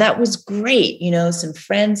 yeah, that was great. You know, some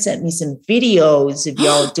friends sent me some videos of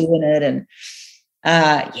y'all doing it. And,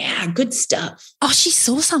 yeah, good stuff. Oh, she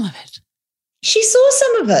saw some of it. She saw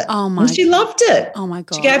some of it. Oh, my and she loved it. Oh, my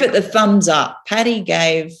God. She gave it the thumbs up. Patti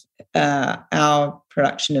gave our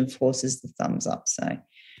production of Horses the thumbs up. So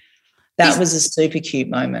that was a super cute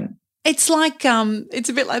moment. It's like it's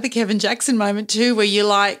a bit like the Kevin Jackson moment too, where you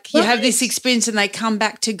like you have this experience and they come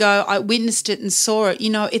back to go, I witnessed it and saw it. You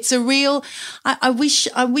know, it's a real. I wish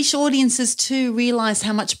audiences too realise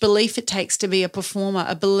how much belief it takes to be a performer.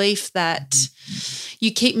 A belief that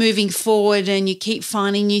you keep moving forward and you keep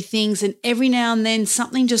finding new things, and every now and then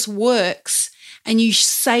something just works. And you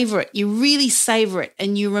savour it, you really savour it,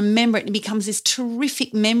 and you remember it, and it becomes this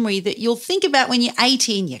terrific memory that you'll think about when you're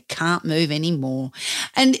 80 and you can't move anymore.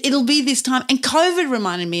 And it'll be this time. And COVID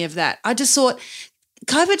reminded me of that. I just thought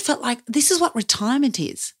COVID felt like this is what retirement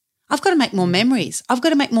is. I've got to make more memories. I've got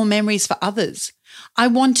to make more memories for others. I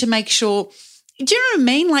want to make sure, do you know what I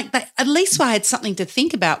mean? Like that, at least I had something to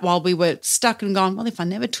think about while we were stuck and going, well, if I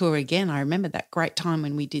never tour again, I remember that great time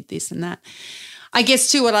when we did this and that. I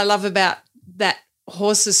guess too what I love about that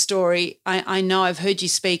Horses story, I know I've heard you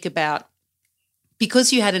speak about,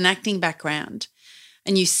 because you had an acting background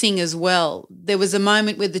and you sing as well, there was a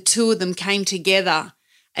moment where the two of them came together,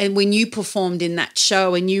 and when you performed in that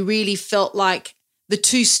show and you really felt like the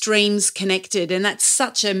two streams connected, and that's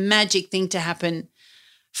such a magic thing to happen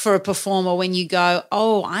for a performer when you go,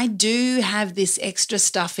 oh, I do have this extra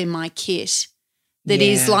stuff in my kit that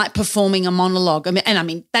is like performing a monologue. I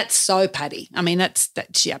mean, that's so Patti. I mean, that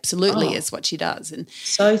she absolutely is what she does. And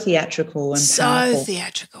so theatrical and so powerful.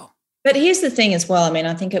 Theatrical. But here's the thing as well. I mean,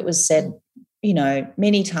 I think it was said, you know,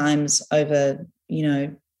 many times over, you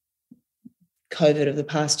know, COVID of the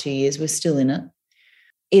past 2 years, we're still in it,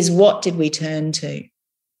 is what did we turn to?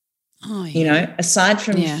 Oh, yeah. You know, aside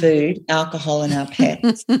from food, alcohol and our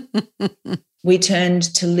pets, we turned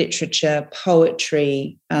to literature,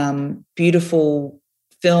 poetry, beautiful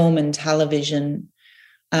film and television,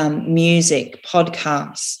 music,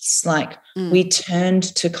 podcasts. Like we turned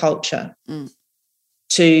to culture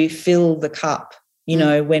to fill the cup, you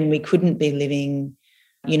know, when we couldn't be living,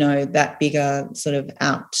 you know, that bigger sort of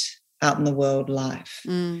out in the world life.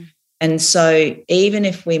 And so even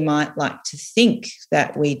if we might like to think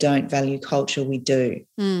that we don't value culture, we do.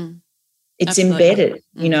 It's absolutely embedded,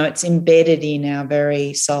 you know, it's embedded in our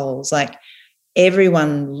very souls. Like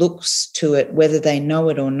everyone looks to it, whether they know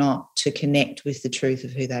it or not, to connect with the truth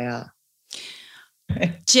of who they are.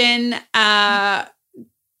 Jen,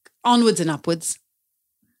 onwards and upwards.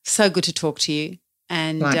 So good to talk to you.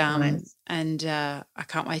 And I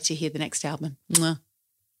can't wait to hear the next album. Mwah.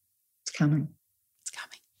 It's coming.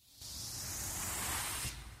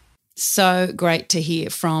 So great to hear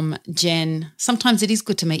from Jen. Sometimes it is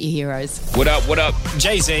good to meet your heroes. What up, what up?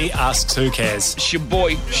 Jay-Z asks who cares. It's your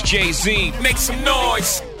boy, it's Jay-Z. Make some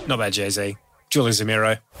noise. Not bad, Jay-Z. Julia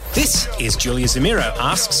Zemiro. This is Julia Zemiro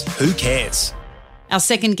asks who cares. Our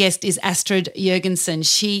second guest is Astrid Jorgensen.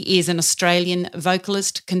 She is an Australian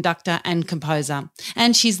vocalist, conductor and composer,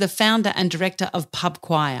 and she's the founder and director of Pub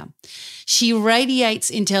Choir. She radiates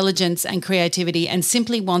intelligence and creativity and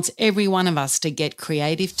simply wants every one of us to get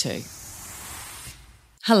creative too.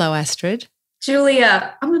 Hello, Astrid.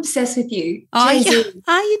 Julia, I'm obsessed with you. Oh, Jay-Z. yeah.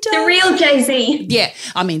 Are you doing? The real Jay-Z. Yeah,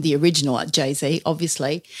 I mean the original Jay-Z,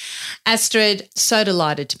 obviously. Astrid, so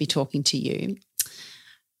delighted to be talking to you.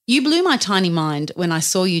 You blew my tiny mind when I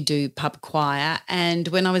saw you do Pub Choir, and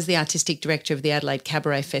when I was the artistic director of the Adelaide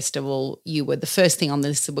Cabaret Festival, you were the first thing on the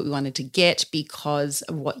list of what we wanted to get because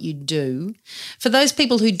of what you do. For those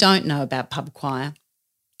people who don't know about Pub Choir,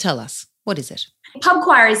 tell us. What is it? Pub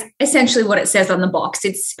choir is essentially what it says on the box.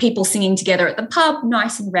 It's people singing together at the pub,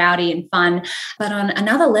 nice and rowdy and fun. But on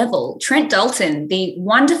another level, Trent Dalton, the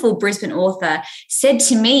wonderful Brisbane author, said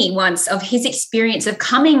to me once of his experience of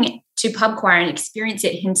coming to pub choir and experience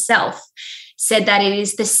it himself, said that it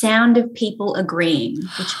is the sound of people agreeing,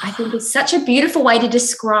 which I think is such a beautiful way to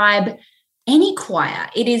describe any choir.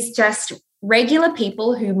 It is just regular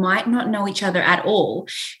people who might not know each other at all,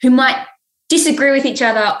 who might disagree with each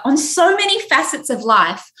other on so many facets of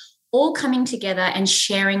life, all coming together and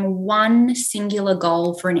sharing one singular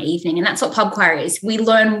goal for an evening. And that's what pub choir is. We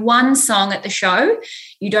learn one song at the show.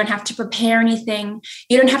 You don't have to prepare anything.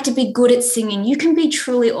 You don't have to be good at singing. You can be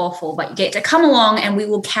truly awful, but you get to come along and we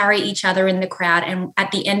will carry each other in the crowd. And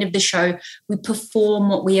at the end of the show, we perform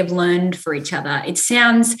what we have learned for each other. It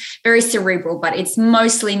sounds very cerebral, but it's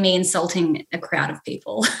mostly me insulting a crowd of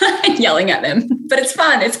people and yelling at them. But it's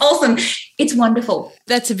fun. It's awesome. It's wonderful.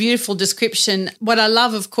 That's a beautiful description. What I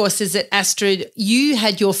love, of course, is that, Astrid, you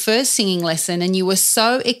had your first singing lesson and you were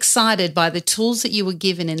so excited by the tools that you were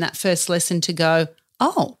given in that first lesson to go,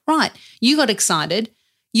 oh, right, you got excited.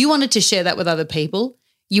 You wanted to share that with other people.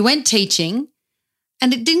 You went teaching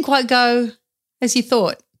and it didn't quite go as you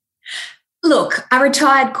thought. Look, I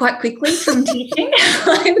retired quite quickly from teaching.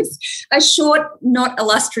 It was a short, not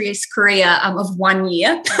illustrious career of 1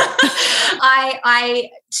 year. I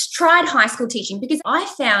tried high school teaching because I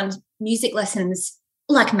found music lessons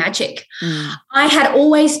like magic. I had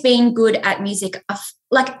always been good at music.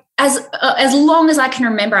 Like as long as I can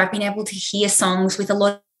remember, I've been able to hear songs with a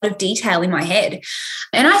lot of detail in my head.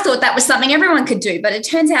 And I thought that was something everyone could do, but it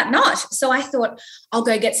turns out not. So I thought I'll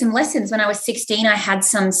go get some lessons. When I was 16, I had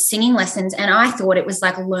some singing lessons and I thought it was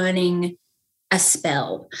like learning a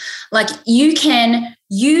spell. Like you can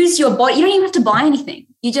use your body. You don't even have to buy anything.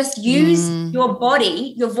 You just use your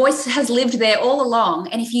body. Your voice has lived there all along.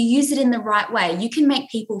 And if you use it in the right way, you can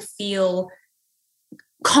make people feel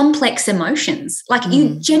complex emotions. Like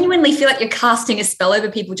you genuinely feel like you're casting a spell over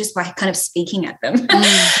people just by kind of speaking at them.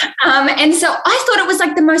 And so I thought it was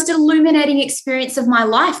like the most illuminating experience of my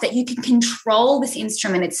life, that you can control this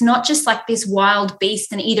instrument. It's not just like this wild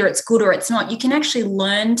beast and either it's good or it's not. You can actually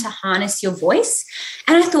learn to harness your voice.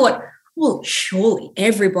 And I thought, well, surely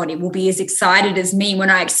everybody will be as excited as me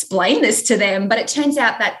when I explain this to them. But it turns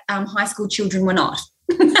out that high school children were not.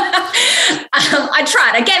 I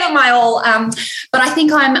tried. I gave it my all, but I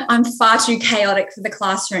think I'm far too chaotic for the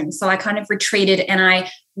classroom. So I kind of retreated and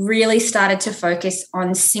I really started to focus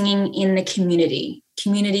on singing in the community.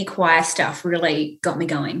 Community choir stuff really got me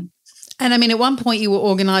going. And I mean, at one point you were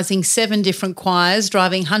organising 7 different choirs,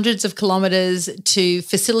 driving hundreds of kilometres to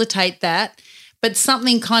facilitate that. But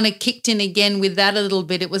something kind of kicked in again with that a little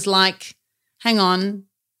bit. It was like, hang on,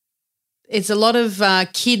 it's a lot of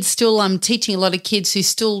kids still, I'm teaching a lot of kids who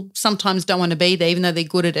still sometimes don't want to be there even though they're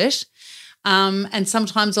good at it. And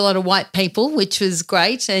sometimes a lot of white people, which was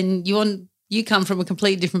great. And you come from a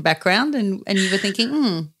completely different background and you were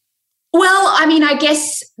thinking, Well, I mean, I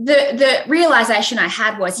guess the realisation I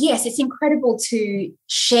had was, yes, it's incredible to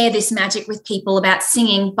share this magic with people about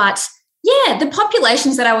singing, but yeah, the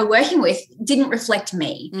populations that I was working with didn't reflect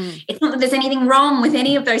me. It's not that there's anything wrong with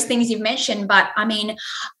any of those things you've mentioned, but I mean,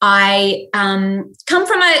 I come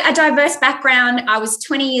from a diverse background. I was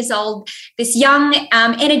 20 years old, this young,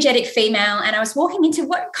 energetic female, and I was walking into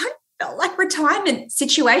what kind of felt like retirement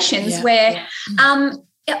situations where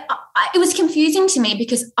it was confusing to me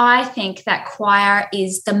because I think that choir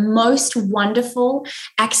is the most wonderful,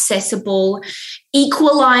 accessible,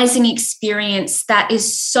 equalizing experience that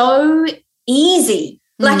is so easy.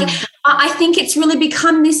 Like I think it's really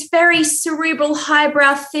become this very cerebral,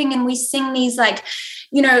 highbrow thing, and we sing these like,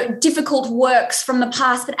 difficult works from the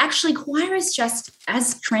past, but actually choir is just,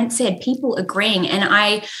 as Trent said, people agreeing. And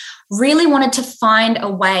I really wanted to find a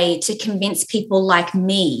way to convince people like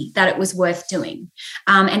me that it was worth doing.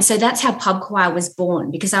 And so that's how pub choir was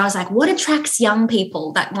born, because I was like, what attracts young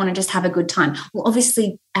people that want to just have a good time? Well,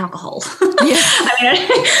 obviously alcohol. I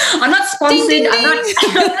mean, I'm not sponsored. Ding, ding, ding.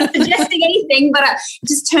 I'm not suggesting anything, but it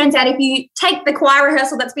just turns out if you take the choir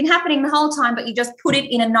rehearsal that's been happening the whole time, but you just put it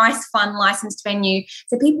in a nice, fun, licensed venue,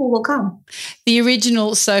 so people will come. The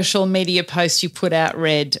original social media post you put out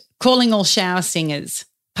read, calling all shower singers.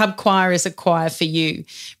 Pub choir is a choir for you.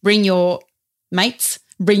 Bring your mates,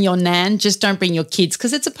 bring your nan, just don't bring your kids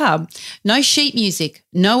because it's a pub. No sheet music,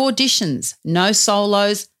 no auditions, no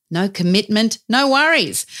solos, no commitment, no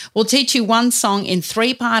worries. We'll teach you one song in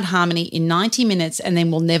 3-part harmony in 90 minutes and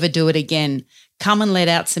then we'll never do it again. Come and let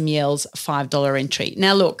out some yells, $5 entry.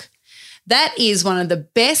 Now, look, that is one of the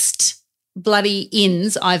best bloody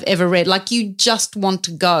ins I've ever read. Like, you just want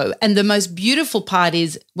to go. And the most beautiful part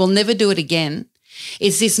is we'll never do it again.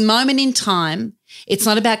 It's this moment in time. It's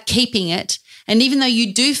not about keeping it. And even though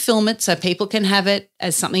you do film it so people can have it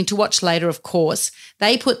as something to watch later, of course,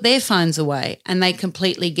 they put their phones away and they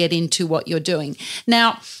completely get into what you're doing.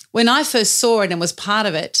 Now, when I first saw it and was part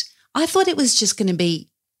of it, I thought it was just going to be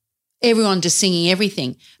everyone just singing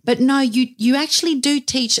everything. But no, you actually do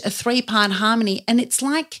teach a 3-part harmony, and it's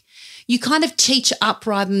like you kind of teach up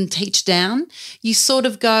rather than teach down. You sort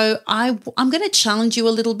of go, I'm going to challenge you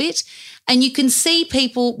a little bit. And you can see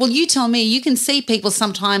people, well, you tell me, you can see people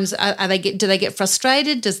sometimes, do they get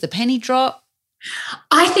frustrated? Does the penny drop?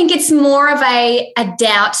 I think it's more of a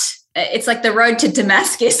doubt. It's like the road to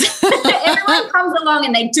Damascus. Everyone comes along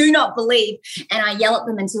and they do not believe, and I yell at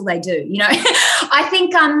them until they do, you know. I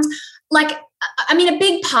think, a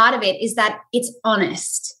big part of it is that it's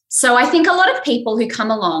honest. So I think a lot of people who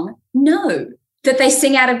come along know that they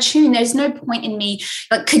sing out of tune. There's no point in me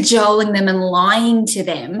cajoling them and lying to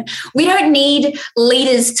them. We don't need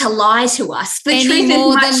leaders to lie to us. The truth is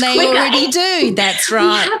more much than they quicker. already do. That's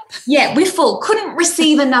right. We're full. Couldn't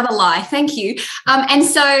receive another lie. Thank you. And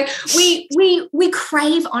so we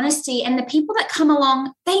crave honesty, and the people that come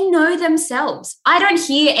along, they know themselves. I don't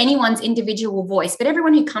hear anyone's individual voice, but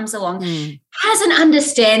everyone who comes along has an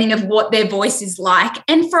understanding of what their voice is like.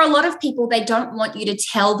 And for a lot of people, they don't want you to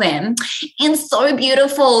tell them, it's so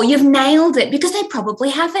beautiful, you've nailed it, because they probably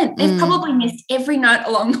haven't. They've probably missed every note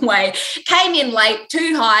along the way, came in late,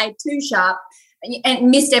 too high, too sharp, and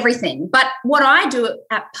missed everything. But what I do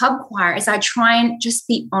at pub choir is I try and just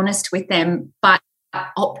be honest with them, but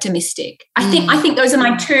optimistic. I think those are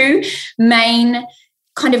my two main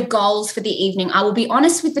kind of goals for the evening. I will be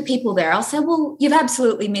honest with the people there. I'll say, well, you've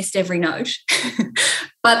absolutely missed every note,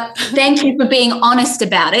 but thank you for being honest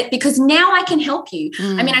about it, because now I can help you.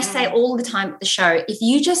 I mean, I say all the time at the show, if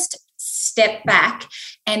you just step back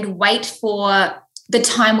and wait for the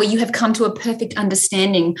time where you have come to a perfect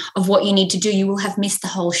understanding of what you need to do, you will have missed the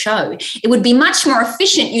whole show. It would be much more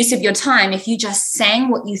efficient use of your time if you just sang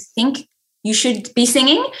what you think you should be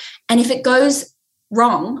singing. And if it goes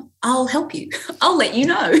wrong, I'll help you. I'll let you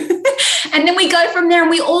know. And then we go from there, and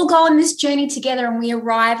we all go on this journey together, and we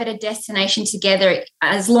arrive at a destination together,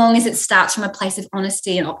 as long as it starts from a place of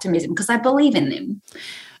honesty and optimism, because I believe in them.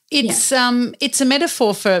 It's a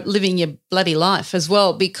metaphor for living your bloody life as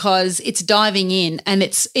well, because it's diving in, and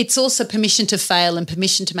it's also permission to fail and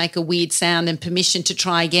permission to make a weird sound and permission to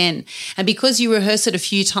try again. And because you rehearse it a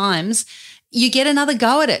few times, you get another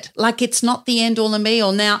go at it. Like, it's not the end all and be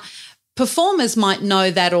all. Now, performers might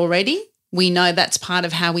know that already. We know that's part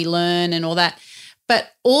of how we learn and all that.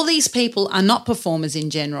 But all these people are not performers in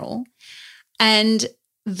general. And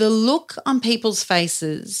the look on people's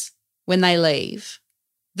faces when they leave,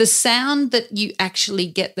 the sound that you actually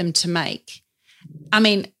get them to make, I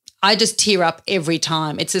mean, I just tear up every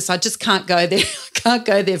time. It's just, I just can't go there. I can't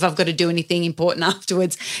go there if I've got to do anything important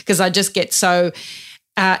afterwards, because I just get so...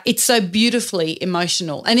 it's so beautifully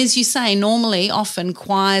emotional. And as you say, normally, often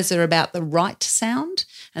choirs are about the right sound,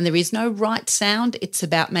 and there is no right sound. It's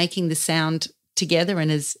about making the sound together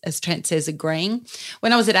and, as Trent says, agreeing.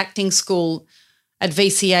 When I was at acting school at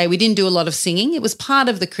VCA, we didn't do a lot of singing. It was part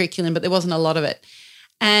of the curriculum, but there wasn't a lot of it.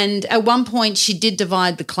 And at one point she did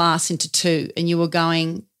divide the class into two, and you were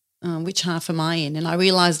going, which half am I in? And I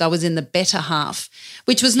realised I was in the better half,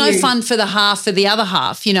 which was no fun for the half for the other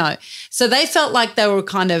half, you know. So they felt like they were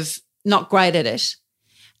kind of not great at it.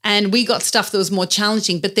 And we got stuff that was more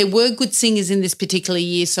challenging, but there were good singers in this particular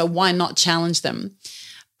year, so why not challenge them?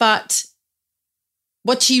 But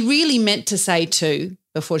what she really meant to say too,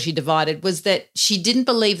 before she divided, was that she didn't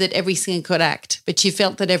believe that every singer could act, but she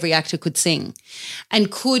felt that every actor could sing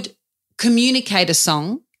and could communicate a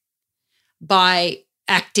song by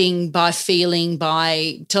acting, by feeling,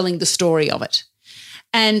 by telling the story of it.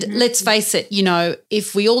 And let's face it, you know,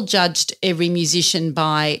 if we all judged every musician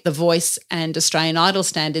by The Voice and Australian Idol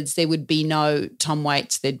standards, there would be no Tom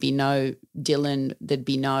Waits, there'd be no Dylan, there'd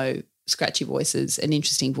be no scratchy voices and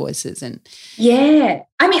interesting voices. And yeah,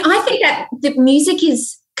 I mean, I think that the music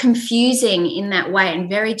is confusing in that way and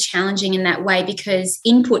very challenging in that way, because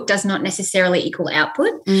input does not necessarily equal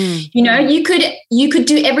output. You know, you could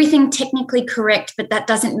do everything technically correct, but that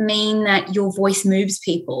doesn't mean that your voice moves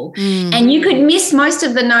people. And you could miss most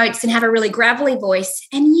of the notes and have a really gravelly voice,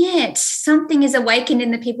 and yet something is awakened in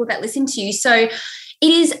the people that listen to you. So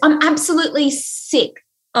I'm absolutely sick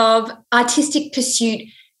of artistic pursuit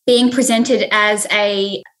being presented as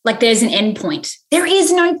there's an end point. There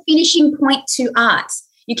is no finishing point to art.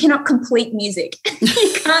 You cannot complete music.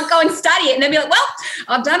 You can't go and study it and then be like, well,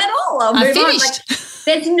 I've done it all. I'll move on.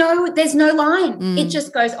 Like, there's no line. It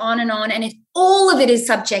just goes on. And if all of it is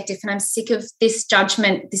subjective, and I'm sick of this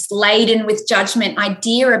judgment, this laden with judgment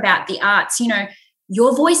idea about the arts, you know,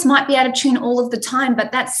 your voice might be out of tune all of the time,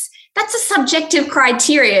 but that's a subjective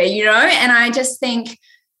criteria, you know. And I just think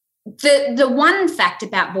the one fact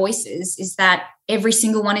about voices is that every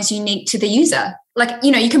single one is unique to the user. Like,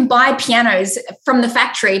 you know, you can buy pianos from the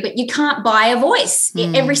factory, but you can't buy a voice.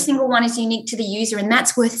 Every single one is unique to the user, and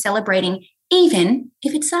that's worth celebrating, even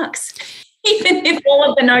if it sucks, even if all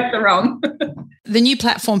of the notes are wrong. The new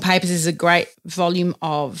platform Papers is a great volume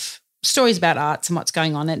of stories about arts and what's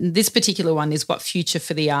going on. And this particular one is What Future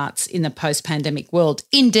for the Arts in the Post-Pandemic World.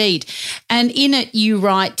 Indeed. And in it you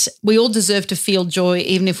write, we all deserve to feel joy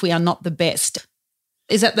even if we are not the best.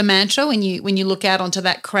 Is that the mantra when you look out onto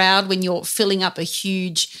that crowd, when you're filling up a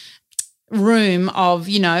huge room of,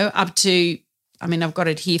 you know, up to, I mean, I've got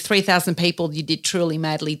it here, 3,000 people, you did Truly,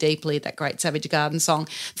 Madly, Deeply, that great Savage Garden song.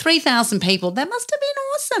 3,000 people, that must have been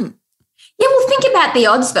awesome. Yeah, well, think about the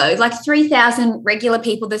odds, though. Like 3,000 regular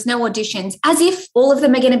people, there's no auditions, as if all of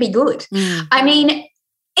them are going to be good. I mean,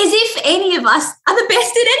 as if any of us are the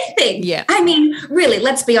best at anything. Yeah. I mean, really,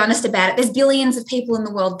 let's be honest about it. There's billions of people in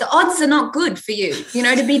the world. The odds are not good for you, you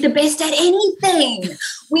know, to be the best at anything.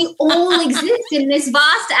 We all exist in this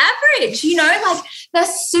vast average, you know, like the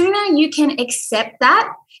sooner you can accept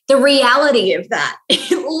that, the reality of that,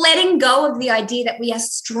 letting go of the idea that we are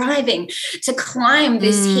striving to climb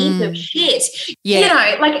this heap of shit. Yeah. You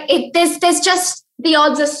know, like there's just, the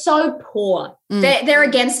odds are so poor. They're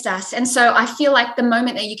against us. And so I feel like the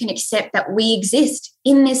moment that you can accept that we exist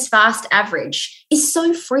in this vast average is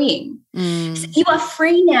so freeing. So you are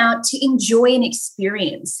free now to enjoy an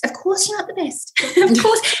experience. Of course, you're not the best. Of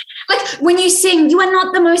course, like when you sing, you are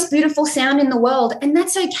not the most beautiful sound in the world, and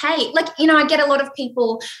that's okay. Like, you know, I get a lot of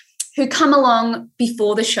people who come along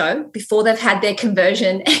before the show, before they've had their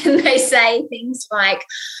conversion, and they say things like,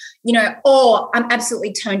 you know, oh, I'm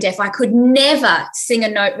absolutely tone deaf. I could never sing a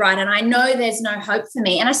note right, and I know there's no hope for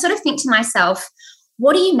me. And I sort of think to myself,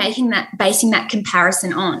 what are you basing that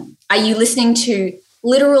comparison on? Are you listening to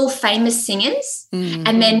literal famous singers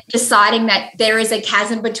and then deciding that there is a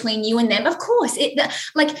chasm between you and them? Of course,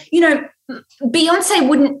 Beyonce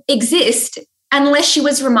wouldn't exist unless she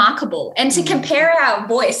was remarkable. And to compare our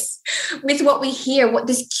voice with what we hear, what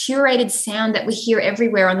this curated sound that we hear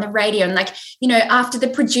everywhere on the radio, and like, you know, after the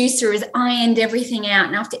producer has ironed everything out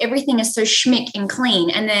and after everything is so schmick and clean,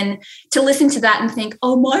 and then to listen to that and think,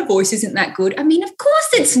 oh, my voice isn't that good. I mean, of course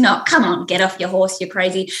it's not. Come on, get off your horse, you're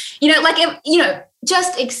crazy. You know, like, you know,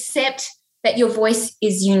 just accept that your voice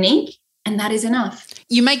is unique, and that is enough.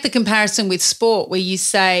 You make the comparison with sport where you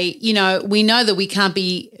say, you know, we know that we're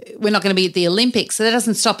not going to be at the Olympics, so that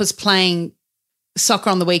doesn't stop us playing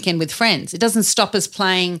soccer on the weekend with friends. It doesn't stop us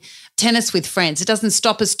playing tennis with friends. It doesn't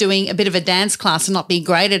stop us doing a bit of a dance class and not being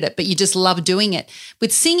great at it, but you just love doing it.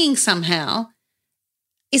 With singing somehow,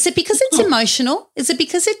 is it because it's emotional? Is it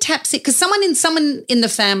because it taps it? Because someone in the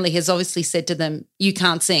family has obviously said to them, you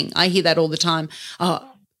can't sing. I hear that all the time. Oh,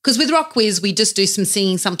 because with Rock Quiz, we just do some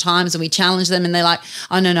singing sometimes and we challenge them and they're like,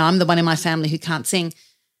 oh, no, I'm the one in my family who can't sing.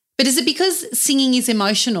 But is it because singing is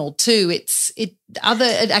emotional too? Other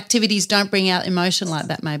activities don't bring out emotion like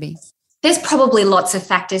that maybe? There's probably lots of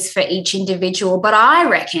factors for each individual, but I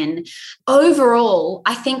reckon overall,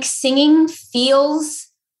 I think singing feels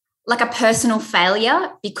like a personal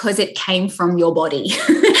failure because it came from your body.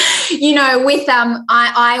 You know, with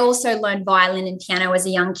I also learned violin and piano as a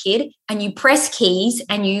young kid, and you press keys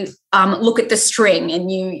and you look at the string and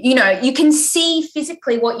you know, you can see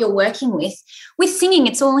physically what you're working with. With singing,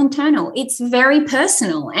 it's all internal. It's very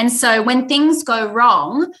personal. And so when things go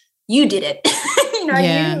wrong, you did it. You know,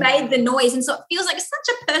 you made the noise. And so it feels like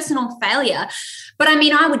such a personal failure. But I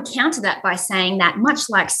mean, I would counter that by saying that much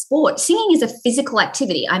like sport, singing is a physical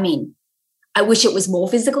activity. I mean, I wish it was more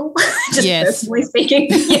physical, just personally speaking,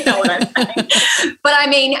 you know what I'm saying. But I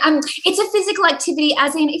mean, it's a physical activity,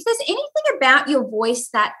 as in if there's anything about your voice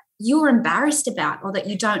that you're embarrassed about or that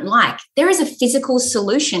you don't like, there is a physical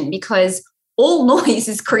solution, because all noise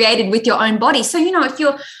is created with your own body. So, you know, if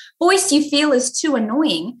your voice you feel is too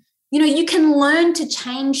annoying, you know, you can learn to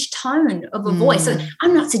change tone of a voice. So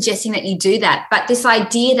I'm not suggesting that you do that, but this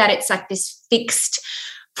idea that it's like this fixed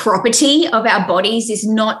property of our bodies is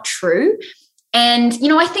not true. And, you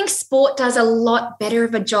know, I think sport does a lot better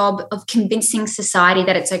of a job of convincing society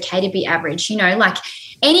that it's okay to be average. You know, like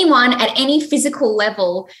anyone at any physical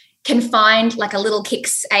level can find like a Little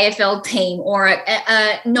Kicks AFL team or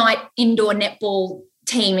a night indoor netball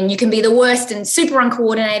team and you can be the worst and super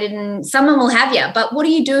uncoordinated and someone will have you. But what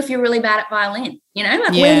do you do if you're really bad at violin? You know,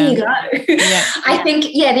 like where do you go? Yeah. I think,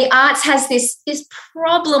 the arts has this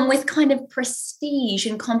problem with kind of prestige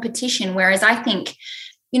and competition, whereas I think,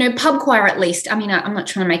 you know, pub choir at least, I mean, I'm not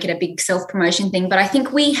trying to make it a big self-promotion thing, but I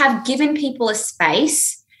think we have given people a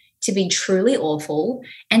space to be truly awful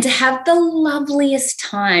and to have the loveliest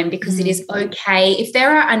time, because it is okay. If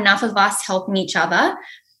there are enough of us helping each other,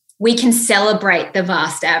 we can celebrate the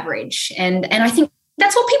vast average. And I think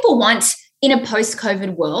that's what people want in a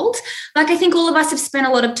post-COVID world. Like, I think all of us have spent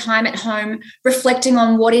a lot of time at home reflecting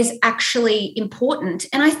on what is actually important.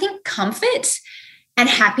 And I think comfort and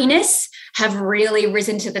happiness have really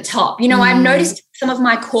risen to the top. You know, I've noticed some of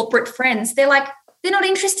my corporate friends, they're not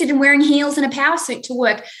interested in wearing heels and a power suit to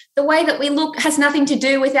work. The way that we look has nothing to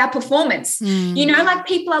do with our performance. You know, like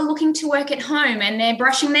people are looking to work at home and they're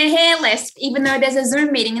brushing their hair less, even though there's a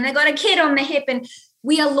Zoom meeting and they've got a kid on the hip. And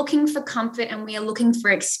we are looking for comfort and we are looking for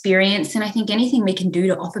experience. And I think anything we can do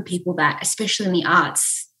to offer people that, especially in the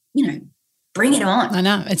arts, you know, bring it on. I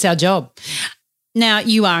know, it's our job. Now,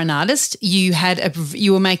 you are an artist. You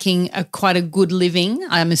were making quite a good living.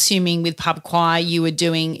 I'm assuming with pub choir you were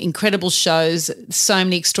doing incredible shows, so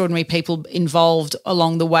many extraordinary people involved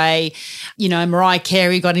along the way. You know, Mariah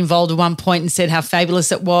Carey got involved at one point and said how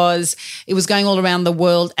fabulous it was. It was going all around the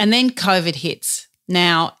world. And then COVID hits.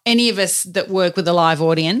 Now, any of us that work with a live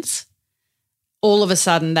audience, all of a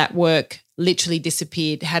sudden that work literally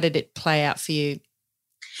disappeared. How did it play out for you?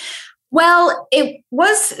 Well, it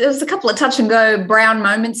was a couple of touch and go brown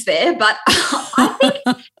moments there, but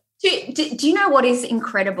I think, do you know what is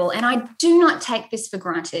incredible? And I do not take this for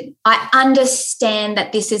granted. I understand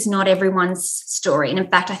that this is not everyone's story. And in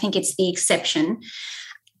fact, I think it's the exception,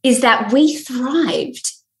 is that we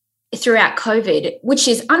thrived throughout COVID, which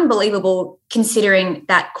is unbelievable considering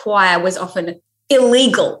that choir was often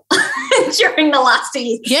illegal during the last 2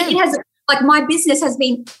 years. Yeah. It has, like, my business has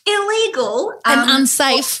been illegal. And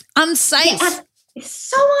unsafe. It's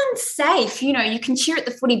so unsafe. You know, you can cheer at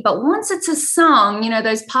the footy, but once it's a song, you know,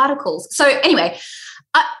 those particles. So anyway,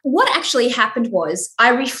 what actually happened was I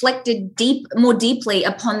reflected more deeply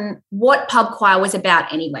upon what pub choir was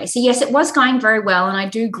about anyway. So yes, it was going very well, and I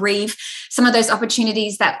do grieve some of those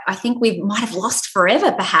opportunities that I think we might have lost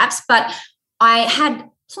forever perhaps, but I had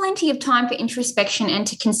plenty of time for introspection and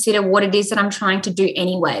to consider what it is that I'm trying to do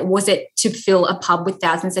anyway. Was it to fill a pub with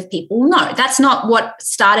thousands of people? No, that's not what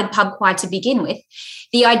started pub choir to begin with.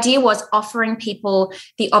 The idea was offering people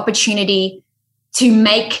the opportunity to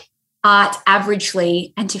make art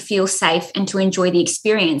averagely and to feel safe and to enjoy the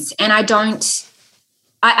experience. And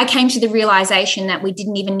I came to the realization that we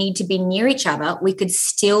didn't even need to be near each other. We could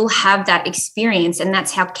still have that experience, and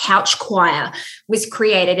that's how couch choir was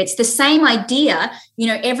created. It's the same idea. You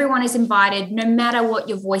know, everyone is invited, no matter what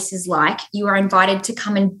your voice is like, you are invited to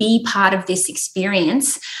come and be part of this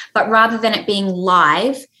experience. But rather than it being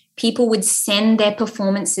live, people would send their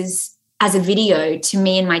performances as a video to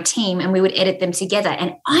me and my team, and we would edit them together.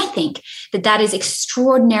 And I think that is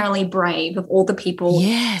extraordinarily brave of all the people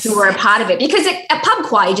who were a part of it. Because at pub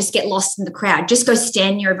choir, you just get lost in the crowd. Just go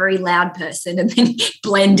stand near a very loud person and then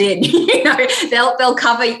blend in. You know, they'll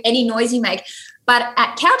cover any noise you make. But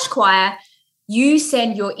at couch choir, you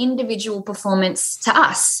send your individual performance to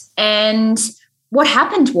us. And what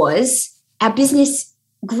happened was our business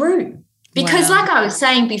grew. Because like I was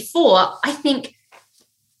saying before, I think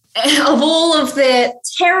of all of the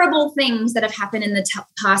terrible things that have happened in the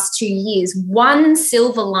past 2 years, one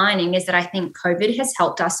silver lining is that I think COVID has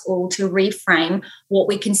helped us all to reframe what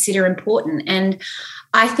we consider important. And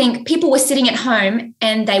I think people were sitting at home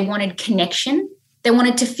and they wanted connection. They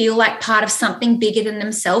wanted to feel like part of something bigger than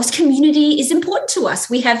themselves. Community is important to us.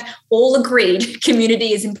 We have all agreed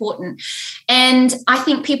community is important. And I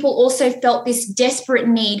think people also felt this desperate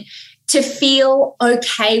need to feel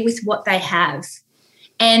okay with what they have.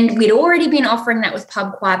 And we'd already been offering that with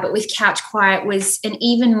pub choir, but with couch choir, it was an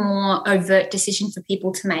even more overt decision for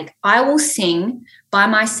people to make. I will sing by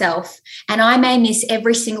myself and I may miss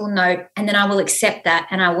every single note, and then I will accept that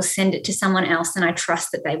and I will send it to someone else, and I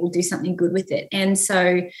trust that they will do something good with it. And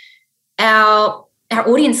so our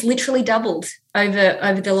audience literally doubled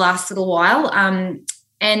over the last little while.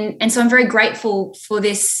 And so I'm very grateful for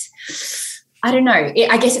this. I don't know,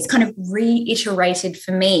 I guess it's kind of reiterated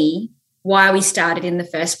for me why we started in the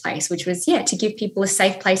first place, which was, to give people a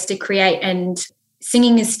safe place to create. And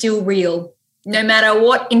singing is still real. No matter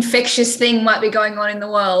what infectious thing might be going on in the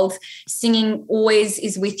world, singing always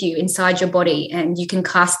is with you inside your body, and you can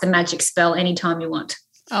cast the magic spell anytime you want.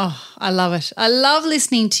 Oh, I love it. I love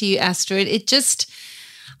listening to you, Astrid.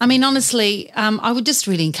 I mean, honestly, I would just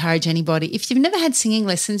really encourage anybody, if you've never had singing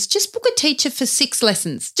lessons, just book a teacher for 6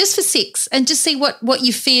 lessons, just for 6, and just see what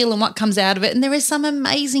you feel and what comes out of it. And there are some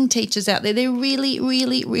amazing teachers out there. There really,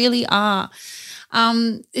 really, really are.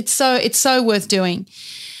 It's so worth doing.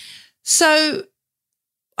 So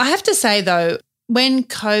I have to say, though, when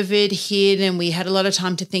COVID hit and we had a lot of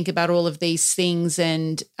time to think about all of these things,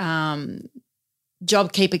 and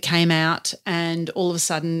JobKeeper came out, and all of a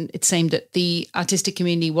sudden it seemed that the artistic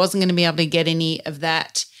community wasn't going to be able to get any of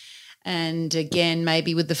that. And again,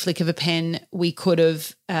 maybe with the flick of a pen, we could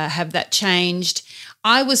have that changed.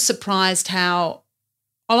 I was surprised how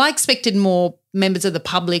I expected more members of the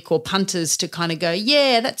public or punters to kind of go,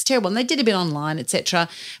 yeah, that's terrible. And they did a bit online, etc.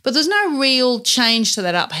 But there's no real change to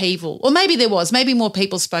that upheaval. Or maybe there was. Maybe more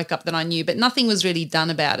people spoke up than I knew, but nothing was really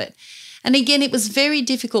done about it. And again, it was very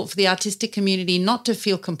difficult for the artistic community not to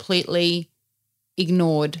feel completely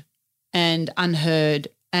ignored and unheard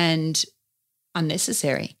and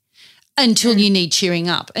unnecessary until you need cheering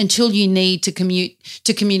up, until you need to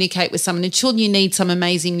communicate with someone, until you need some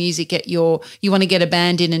amazing music you want to get a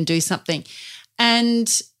band in and do something.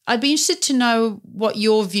 And I'd be interested to know what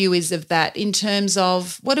your view is of that in terms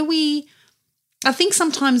of I think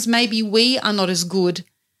sometimes maybe we are not as good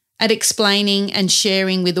at explaining and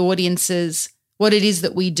sharing with audiences what it is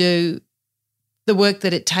that we do, the work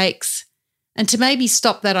that it takes, and to maybe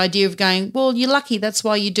stop that idea of going, well, you're lucky, that's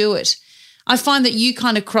why you do it. I find that you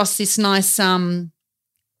kind of cross this nice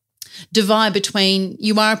divide between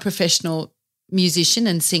you are a professional musician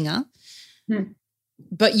and singer,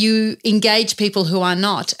 but you engage people who are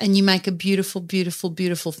not, and you make a beautiful, beautiful,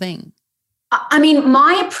 beautiful thing. I mean,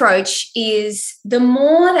 my approach is the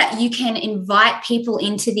more that you can invite people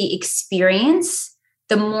into the experience,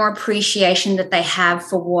 the more appreciation that they have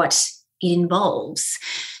for what it involves.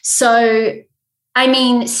 So, I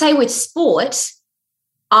mean, say with sport,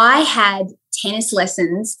 I had tennis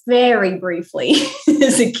lessons very briefly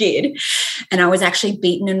as a kid, and I was actually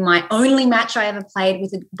beaten in my only match I ever played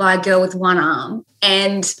by a girl with one arm,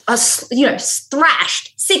 and I was,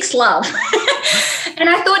 thrashed 6-love. And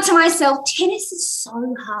I thought to myself, tennis is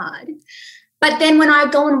so hard. But then when I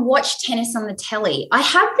go and watch tennis on the telly, I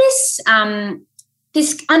have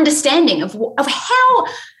this understanding of how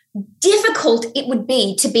difficult it would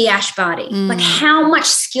be to be Ash Barty, like how much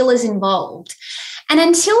skill is involved. And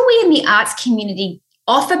until we in the arts community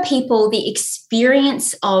offer people the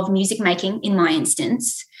experience of music making, in my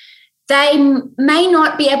instance, they may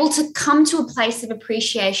not be able to come to a place of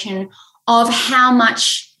appreciation of how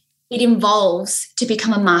much it involves to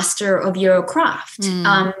become a master of your craft,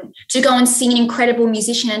 to go and see an incredible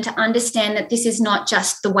musician and to understand that this is not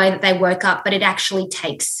just the way that they work up, but it actually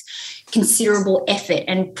takes considerable effort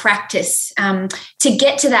and practice to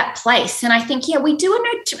get to that place. And I think, we do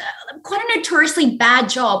quite a notoriously bad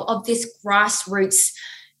job of this grassroots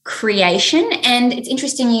creation. And it's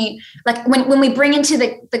interesting, when we bring into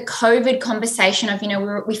the COVID conversation of,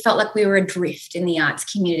 we felt like we were adrift in the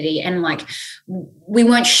arts community and we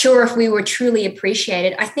weren't sure if we were truly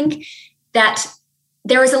appreciated. I think that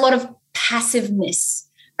there is a lot of passiveness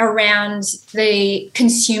around the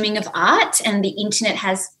consuming of art, and the internet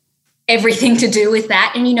has everything to do with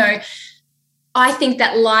that. And, I think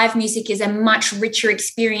that live music is a much richer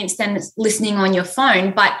experience than listening on your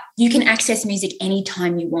phone, but you can access music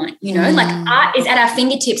anytime you want, art is at our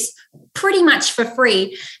fingertips pretty much for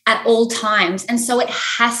free at all times. And so it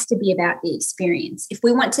has to be about the experience. If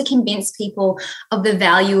we want to convince people of the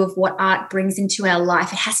value of what art brings into our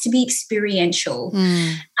life, it has to be experiential,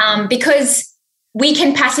 because we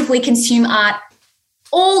can passively consume art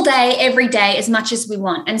all day, every day, as much as we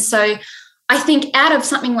want. And so I think out of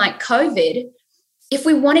something like COVID, if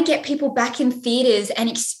we want to get people back in theatres and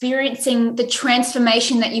experiencing the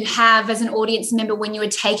transformation that you have as an audience member when you are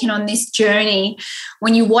taken on this journey,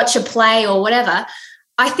 when you watch a play or whatever,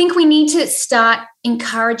 I think we need to start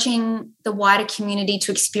encouraging the wider community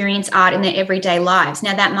to experience art in their everyday lives.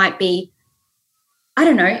 Now, that might be, I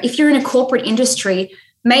don't know, if you're in a corporate industry,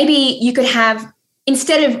 maybe you could have,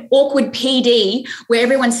 instead of awkward PD where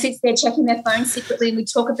everyone sits there checking their phone secretly and we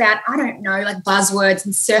talk about, I don't know, buzzwords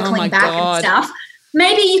and circling back and stuff,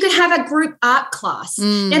 maybe you could have a group art class.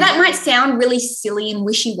 Now, that might sound really silly and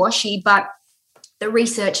wishy-washy, but the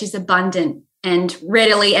research is abundant and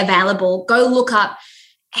readily available. Go look up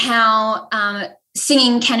how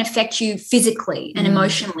singing can affect you physically and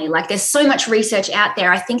emotionally. There's so much research out there.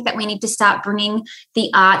 I think that we need to start bringing the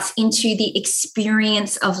arts into the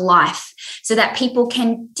experience of life so that people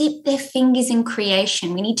can dip their fingers in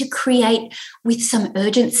creation. We need to create with some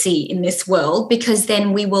urgency in this world, because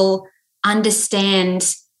then we will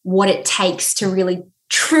understand what it takes to really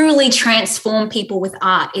truly transform people with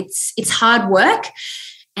art. It's hard work,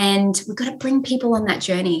 and we've got to bring people on that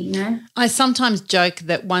journey, you know. I sometimes joke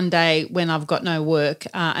that one day when I've got no work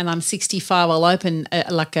and I'm 65, I'll open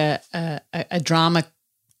a drama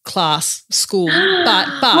class school. But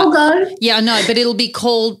I'll go. Yeah, I know, but it'll be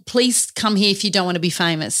called Please Come Here If You Don't Want to Be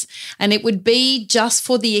Famous. And it would be just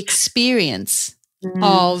for the experience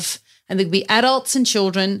of, and there'd be adults and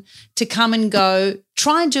children to come and go,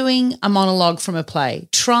 try doing a monologue from a play,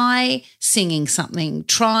 try singing something,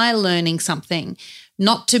 try learning something,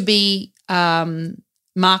 not to be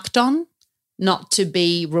marked on, not to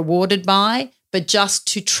be rewarded by, but just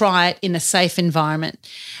to try it in a safe environment.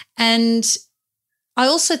 And I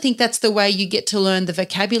also think that's the way you get to learn the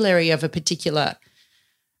vocabulary of a particular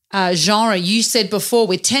genre. You said before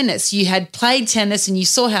with tennis, you had played tennis and you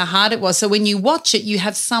saw how hard it was. So when you watch it, you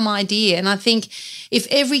have some idea. And I think if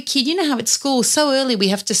every kid, you know how at school so early we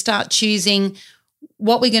have to start choosing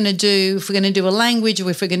what we're going to do, if we're going to do a language or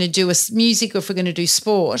if we're going to do a music or if we're going to do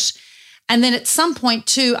sport. And then at some point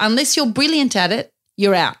too, unless you're brilliant at it,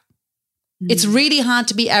 you're out. It's really hard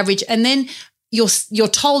to be average. And then you're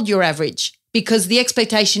told you're average because the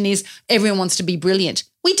expectation is everyone wants to be brilliant.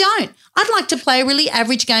 We don't. I'd like to play a really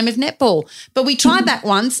average game of netball, but we tried that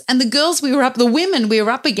once, and the women we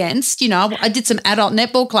were up against, you know, I did some adult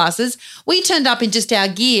netball classes. We turned up in just our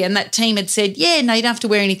gear, and that team had said, yeah, no, you don't have to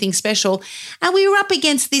wear anything special. And we were up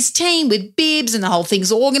against this team with bibs and the whole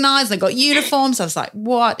thing's organised. They got uniforms. I was like,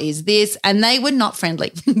 what is this? And they were not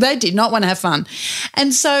friendly. They did not want to have fun.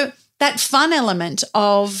 And so that fun element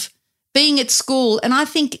of being at school, and I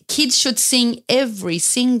think kids should sing every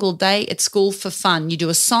single day at school for fun. You do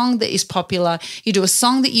a song that is popular, you do a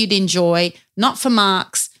song that you'd enjoy, not for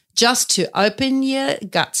marks, just to open your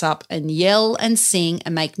guts up and yell and sing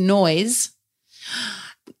and make noise.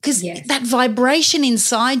 Because that vibration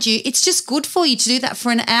inside you, it's just good for you to do that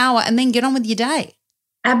for an hour and then get on with your day.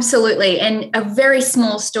 Absolutely. And a very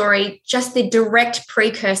small story, just the direct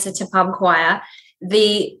precursor to pub choir.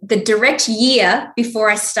 The direct year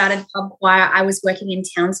before I started pub choir, I was working in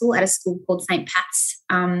Townsville at a school called St. Pat's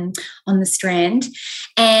on the Strand,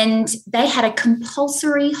 and they had a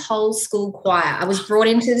compulsory whole school choir. I was brought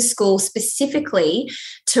into the school specifically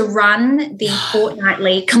to run the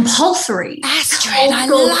fortnightly compulsory Astrid, whole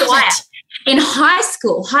school I love choir. it. In high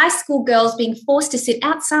school girls being forced to sit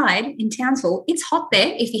outside in Townsville. It's hot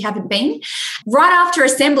there if you haven't been. Right after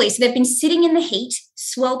assembly, so they've been sitting in the heat,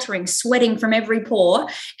 sweltering, sweating from every pore,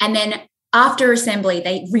 and then after assembly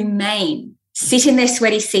they sit in their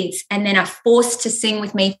sweaty seats and then are forced to sing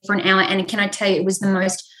with me for an hour. And can I tell you, it was the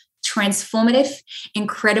most transformative,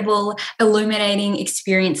 incredible, illuminating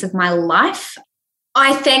experience of my life.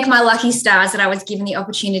 I thank my lucky stars that I was given the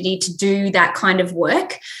opportunity to do that kind of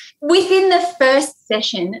work. Within the first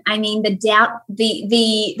session, I mean, the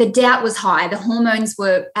doubt was high. The hormones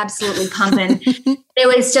were absolutely pumping. There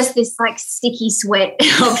was just this like sticky sweat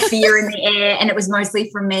of fear in the air, and it was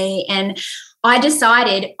mostly from me. And I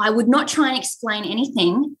decided I would not try and explain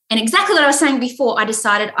anything. And exactly what I was saying before, I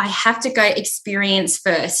decided I have to go experience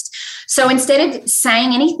first. So instead of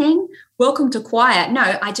saying anything, welcome to choir,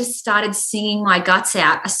 no, I just started singing my guts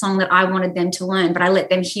out, a song that I wanted them to learn, but I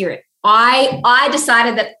let them hear it. I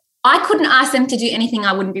decided that I couldn't ask them to do anything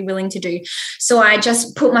I wouldn't be willing to do. So I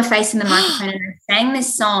just put my face in the microphone and I sang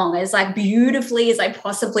this song as like beautifully as I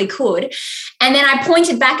possibly could. And then I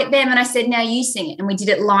pointed back at them and I said, now you sing it. And we did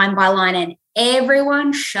it line by line, and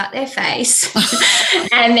everyone shut their face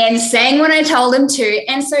and then sang when I told them to.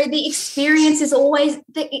 And so the experience is always,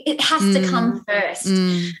 it has to come first.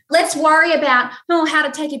 Let's worry about, how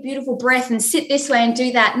to take a beautiful breath and sit this way and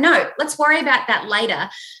do that. No, let's worry about that later.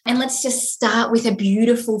 And let's just start with a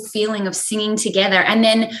beautiful feeling of singing together. And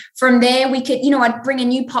then from there we could, I'd bring a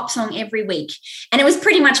new pop song every week. And it was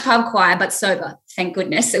pretty much pub choir, but sober. Thank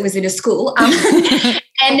goodness it was in a school.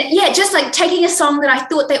 And yeah, just like taking a song that I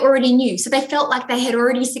thought they already knew. So they felt like they had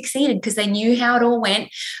already succeeded because they knew how it all went.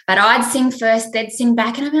 But I'd sing first, they'd sing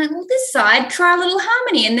back. And I'd be like, well, this side, try a little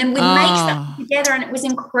harmony. And then we'd make something together. And it was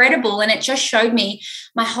incredible. And it just showed me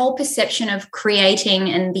my whole perception of creating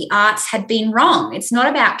and the arts had been wrong. It's not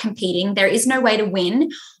about competing. There is no way to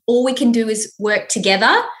win. All we can do is work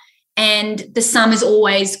together. And the sum is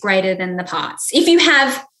always greater than the parts. If you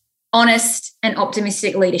have honest and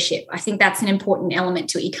optimistic leadership, I think that's an important element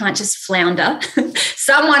to it. You can't just flounder.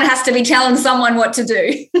 Someone has to be telling someone what to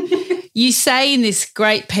do. You say in this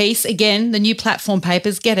great piece, again, the new platform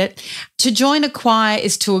papers, get it, to join a choir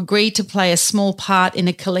is to agree to play a small part in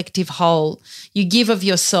a collective whole. You give of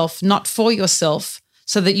yourself, not for yourself,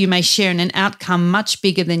 so that you may share in an outcome much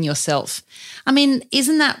bigger than yourself. I mean,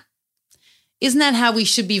 isn't that Isn't that how we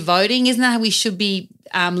should be voting? Isn't that how we should be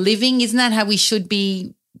living? Isn't that how we should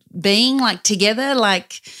be being, like, together?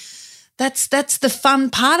 Like, that's the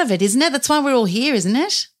fun part of it, isn't it? That's why we're all here, isn't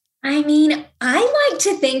it? I mean, I like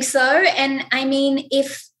to think so. And I mean,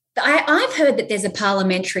 if I've heard that there's a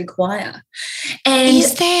parliamentary choir, and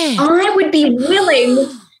is there? I would be willing,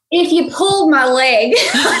 if you pulled my leg,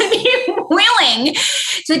 I'd be willing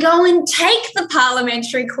to go and take the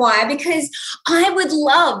parliamentary choir, because I would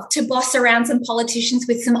love to boss around some politicians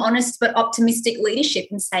with some honest but optimistic leadership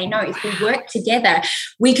and say, no, if we work together,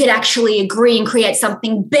 we could actually agree and create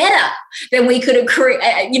something better than we could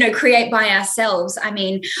create by ourselves. I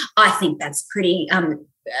mean, I think that's pretty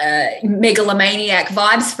megalomaniac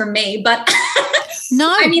vibes from me, but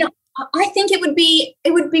no, I mean, I think it would be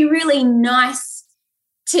really nice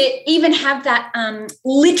to even have that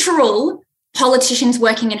literal politicians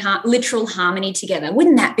working in literal harmony together.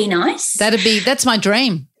 Wouldn't that be nice? That's my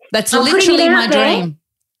dream. That's literally my dream.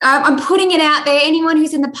 I'm putting it out there. Anyone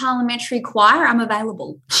who's in the parliamentary choir, I'm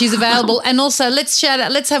available. She's available. And also let's shout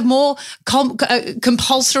out, let's have more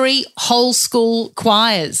compulsory whole school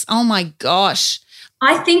choirs. Oh my gosh.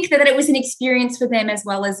 I think that it was an experience for them as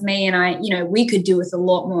well as me, and we could do with a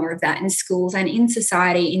lot more of that in schools and in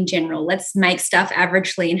society in general. Let's make stuff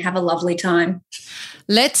averagely and have a lovely time.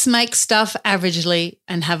 Let's make stuff averagely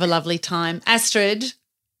and have a lovely time. Astrid,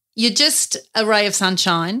 you're just a ray of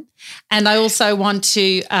sunshine, and I also want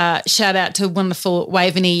to shout out to wonderful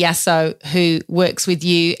Waveney Yasso, who works with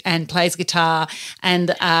you and plays guitar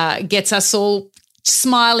and gets us all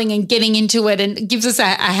smiling and getting into it and gives us a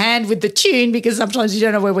hand with the tune, because sometimes you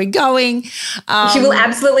don't know where we're going. She will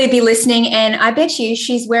absolutely be listening, and I bet you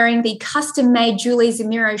she's wearing the custom-made Julie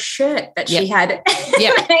Zemiro shirt that she had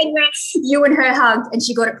made where you and her hugged, and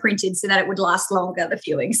she got it printed so that it would last longer, the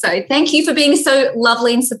feeling. So thank you for being so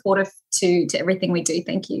lovely and supportive to everything we do.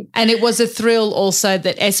 Thank you. And it was a thrill also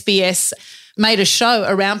that SBS made a show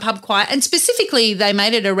around pub choir, and specifically they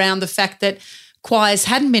made it around the fact that choirs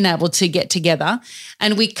hadn't been able to get together,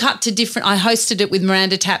 and we cut to different, I hosted it with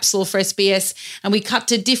Miranda Tapsell for SBS, and we cut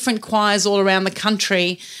to different choirs all around the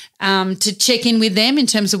country to check in with them in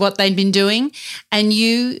terms of what they'd been doing. And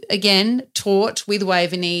you, again, taught with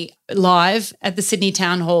Waveney live at the Sydney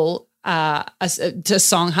Town Hall a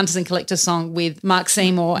song, Hunters and Collectors song with Mark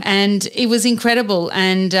Seymour, and it was incredible.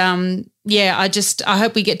 And I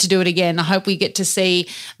hope we get to do it again. I hope we get to see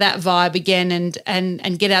that vibe again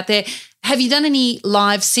and get out there. Have you done any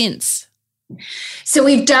live since? So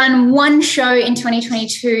we've done one show in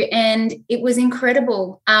 2022 and it was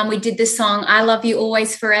incredible. We did the song I Love You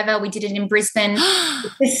Always Forever. We did it in Brisbane.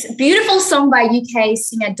 This beautiful song by UK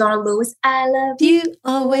singer Donna Lewis, I Love You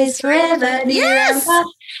Always Forever. Yes.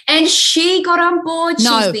 And she got on board.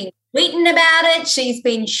 No. She's been tweeting about it. She's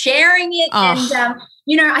been sharing it. And,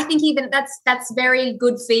 I think even that's very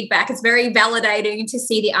good feedback. It's very validating to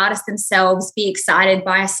see the artists themselves be excited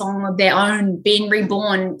by a song of their own being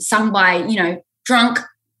reborn, sung by, drunk,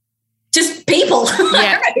 just people. Yeah. I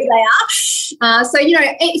don't know who they are. So,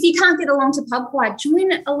 if you can't get along to pub choir,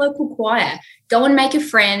 join a local choir. Go and make a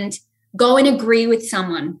friend. Go and agree with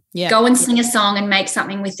someone. Yeah. Go and sing a song and make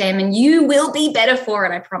something with them, and you will be better for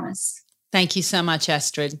it, I promise. Thank you so much,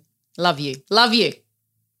 Astrid. Love you. Love you.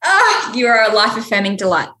 You are a life-affirming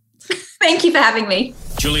delight. Thank you for having me.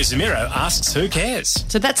 Julia Zemiro asks, who cares?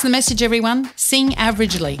 So that's the message, everyone. Sing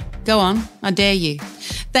averagely. Go on, I dare you.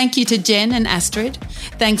 Thank you to Jen and Astrid.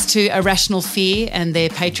 Thanks to Irrational Fear and their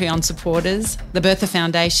Patreon supporters, the Bertha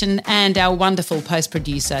Foundation, and our wonderful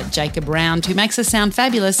post-producer, Jacob Round, who makes us sound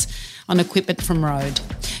fabulous on equipment from Rode.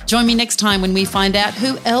 Join me next time when we find out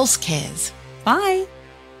who else cares. Bye.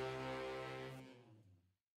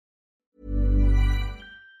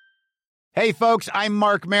 Hey, folks, I'm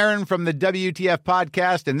Mark Maron from the WTF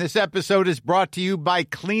Podcast, and this episode is brought to you by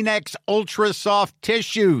Kleenex Ultra Soft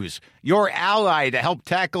Tissues, your ally to help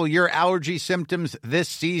tackle your allergy symptoms this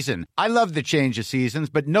season. I love the change of seasons,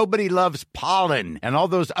 but nobody loves pollen and all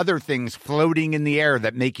those other things floating in the air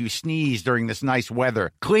that make you sneeze during this nice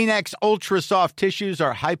weather. Kleenex Ultra Soft Tissues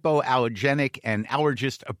are hypoallergenic and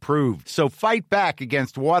allergist approved, so fight back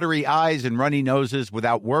against watery eyes and runny noses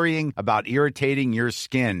without worrying about irritating your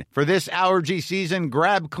skin. For this allergy season,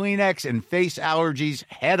 grab Kleenex and face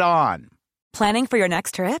allergies head on. Planning for your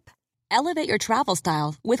next trip? Elevate your travel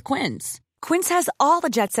style with Quince. Quince has all the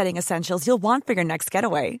jet-setting essentials you'll want for your next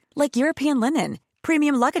getaway, like European linen,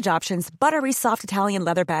 premium luggage options, buttery soft Italian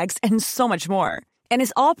leather bags, and so much more. And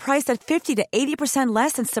is all priced at 50 to 80%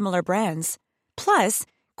 less than similar brands. Plus,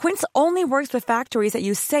 Quince only works with factories that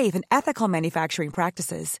use safe and ethical manufacturing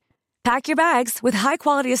practices. Pack your bags with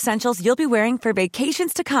high-quality essentials you'll be wearing for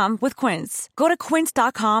vacations to come with Quince. Go to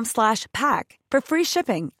quince.com/pack for free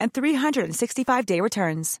shipping and 365-day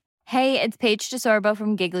returns. Hey, it's Paige DeSorbo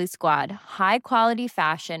from Giggly Squad. High quality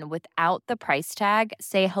fashion without the price tag.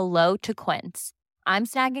 Say hello to Quince. I'm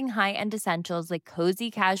snagging high-end essentials like cozy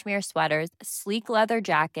cashmere sweaters, sleek leather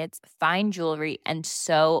jackets, fine jewelry, and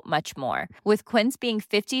so much more. With Quince being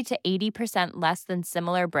 50 to 80% less than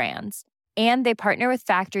similar brands. And they partner with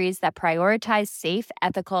factories that prioritize safe,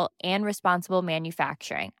 ethical, and responsible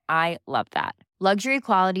manufacturing. I love that. Luxury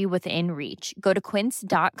quality within reach. Go to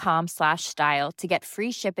quince.com/style to get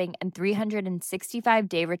free shipping and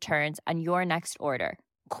 365-day returns on your next order.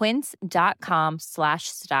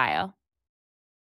 Quince.com/style.